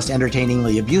especially the most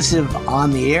entertainingly abusive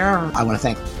on the air. I want to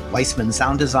thank Weissman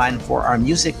Sound Design for our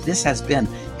music. This has been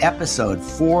episode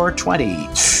 420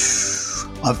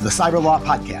 of the Cyberlaw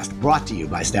Podcast, brought to you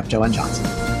by Steptoe & Johnson.